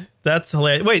man, that's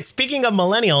hilarious. Wait, speaking of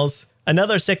millennials,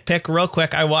 another sick pick real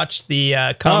quick. I watched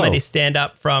the comedy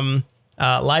stand-up from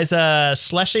Liza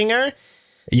Schlesinger.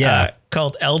 Yeah.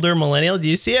 Called Elder Millennial. Do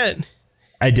you see it?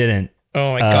 I didn't.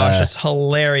 Oh my gosh, it's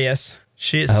hilarious.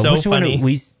 She is so funny.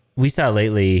 One we saw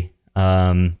lately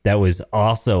that was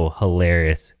also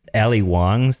hilarious. Ali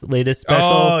Wong's latest special.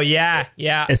 Oh, yeah.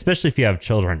 Especially if you have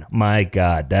children. My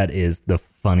God, that is the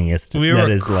funniest. We that were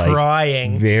is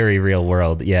crying. Like very real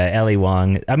world. Yeah, Ali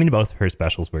Wong. I mean, both of her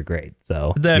specials were great.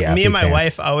 So me and my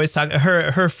wife always talk.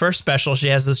 Her first special, she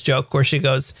has this joke where she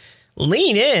goes,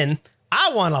 "Lean in.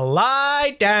 I want to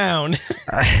lie down."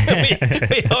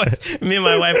 Me and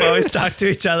my wife always talk to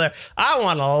each other. I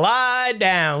want to lie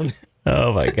down.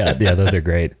 Oh my God. Yeah, those are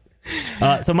great.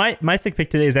 So my sick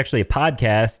pick today is actually a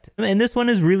podcast, and this one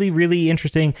is really, really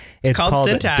interesting. It's called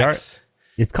Syntax.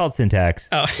 It's called Syntax.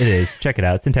 Oh. It is. Check it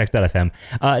out. Syntax.fm.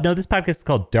 No, this podcast is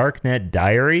called Darknet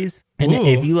Diaries. And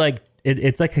if you like,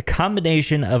 it's like a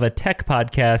combination of a tech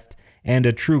podcast and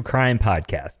a true crime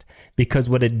podcast, because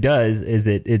what it does is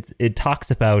it talks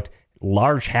about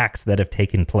large hacks that have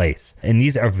taken place. And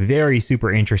these are very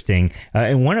super interesting.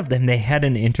 And one of them, they had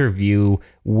an interview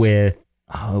with,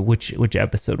 which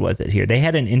episode was it here? They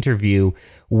had an interview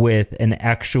with an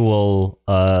actual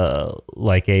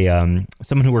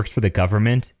someone who works for the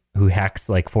government, who hacks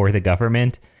like for the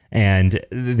government, and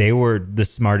they were the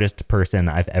smartest person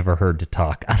I've ever heard to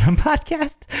talk on a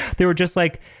podcast. They were just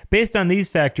like, based on these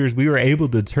factors, we were able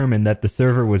to determine that the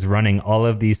server was running all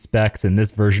of these specs in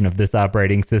this version of this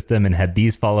operating system and had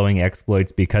these following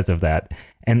exploits because of that.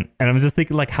 And I was just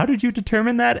thinking, like, how did you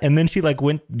determine that? And then she like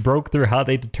broke through how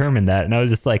they determined that. And I was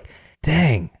just like,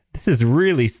 dang, this is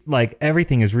really like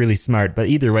everything is really smart. But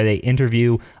either way, they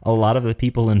interview a lot of the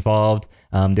people involved.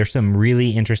 There's some really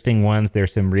interesting ones.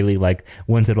 There's some really like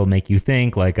ones that'll make you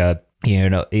think, like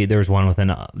there's one with an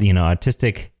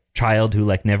autistic child who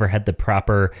like never had the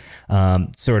proper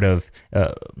sort of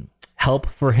help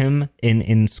for him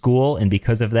in school, and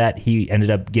because of that he ended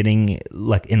up getting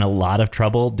like in a lot of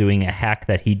trouble doing a hack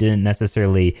that he didn't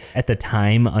necessarily at the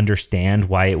time understand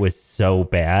why it was so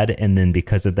bad, and then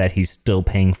because of that he's still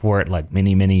paying for it like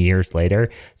many years later.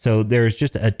 So there's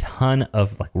just a ton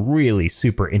of like really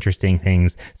super interesting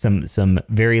things. Some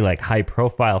very like high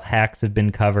profile hacks have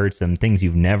been covered, some things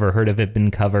you've never heard of have been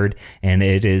covered, and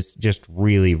it is just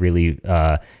really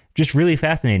just really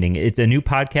fascinating. It's a new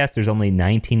podcast. There's only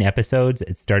 19 episodes.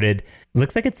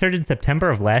 Looks like it started in September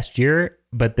of last year,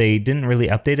 but they didn't really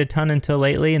update a ton until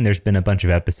lately, and there's been a bunch of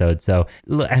episodes. So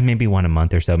maybe one a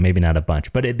month or so, maybe not a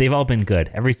bunch, but they've all been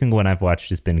good. Every single one I've watched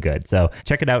has been good. So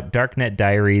check it out, Darknet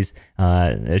Diaries.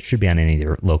 It should be on any of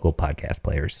your local podcast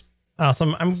players.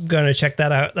 Awesome. I'm going to check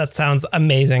that out. That sounds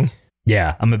amazing.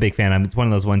 Yeah, I'm a big fan. It's one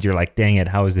of those ones you're like, dang it,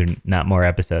 how is there not more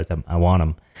episodes? I want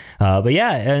them. But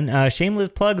yeah, and shameless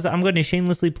plugs. I'm going to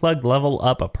shamelessly plug Level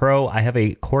Up Pro. I have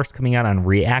a course coming out on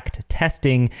React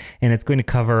testing, and it's going to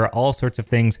cover all sorts of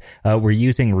things. We're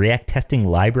using React Testing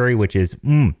Library, which is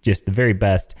just the very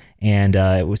best. And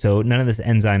so none of this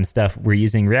enzyme stuff. We're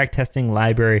using React Testing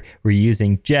Library. We're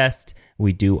using Jest.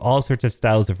 We do all sorts of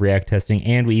styles of React testing,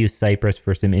 and we use Cypress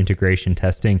for some integration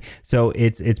testing. So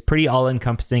it's pretty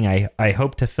all-encompassing. I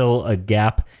hope to fill a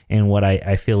gap in what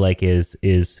I feel like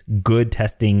is good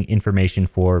testing information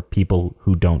for people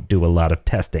who don't do a lot of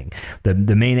testing.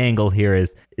 The main angle here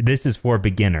is this is for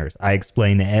beginners. I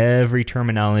explain every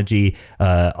terminology,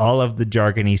 all of the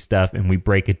jargony stuff, and we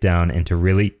break it down into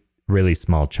really, really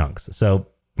small chunks. So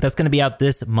that's going to be out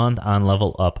this month on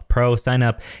Level Up Pro. Sign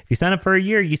up. If you sign up for a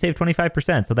year, you save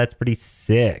 25%. So that's pretty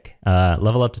sick.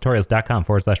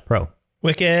 leveluptutorials.com/pro.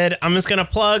 Wicked. I'm just going to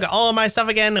plug all of my stuff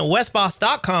again.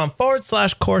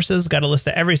 wesboss.com/courses. Got a list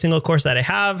of every single course that I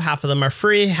have. Half of them are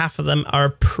free. Half of them are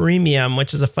premium,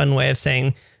 which is a fun way of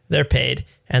saying they're paid.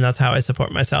 And that's how I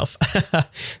support myself.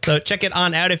 So check it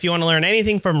on out if you want to learn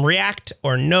anything from React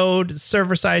or Node,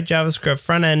 server-side JavaScript,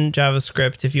 front-end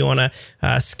JavaScript. If you want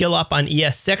to skill up on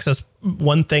ES6, that's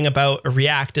one thing about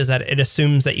React is that it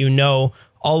assumes that you know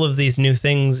all of these new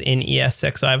things in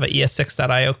ES6. So I have an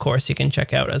ES6.io course you can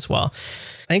check out as well.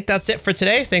 I think that's it for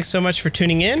today. Thanks so much for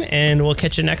tuning in, and we'll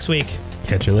catch you next week.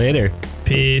 Catch you later.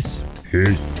 Peace.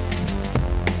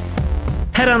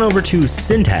 Head on over to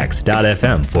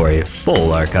syntax.fm for a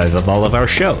full archive of all of our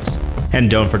shows. And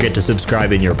don't forget to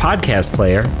subscribe in your podcast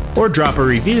player or drop a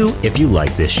review if you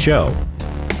like this show.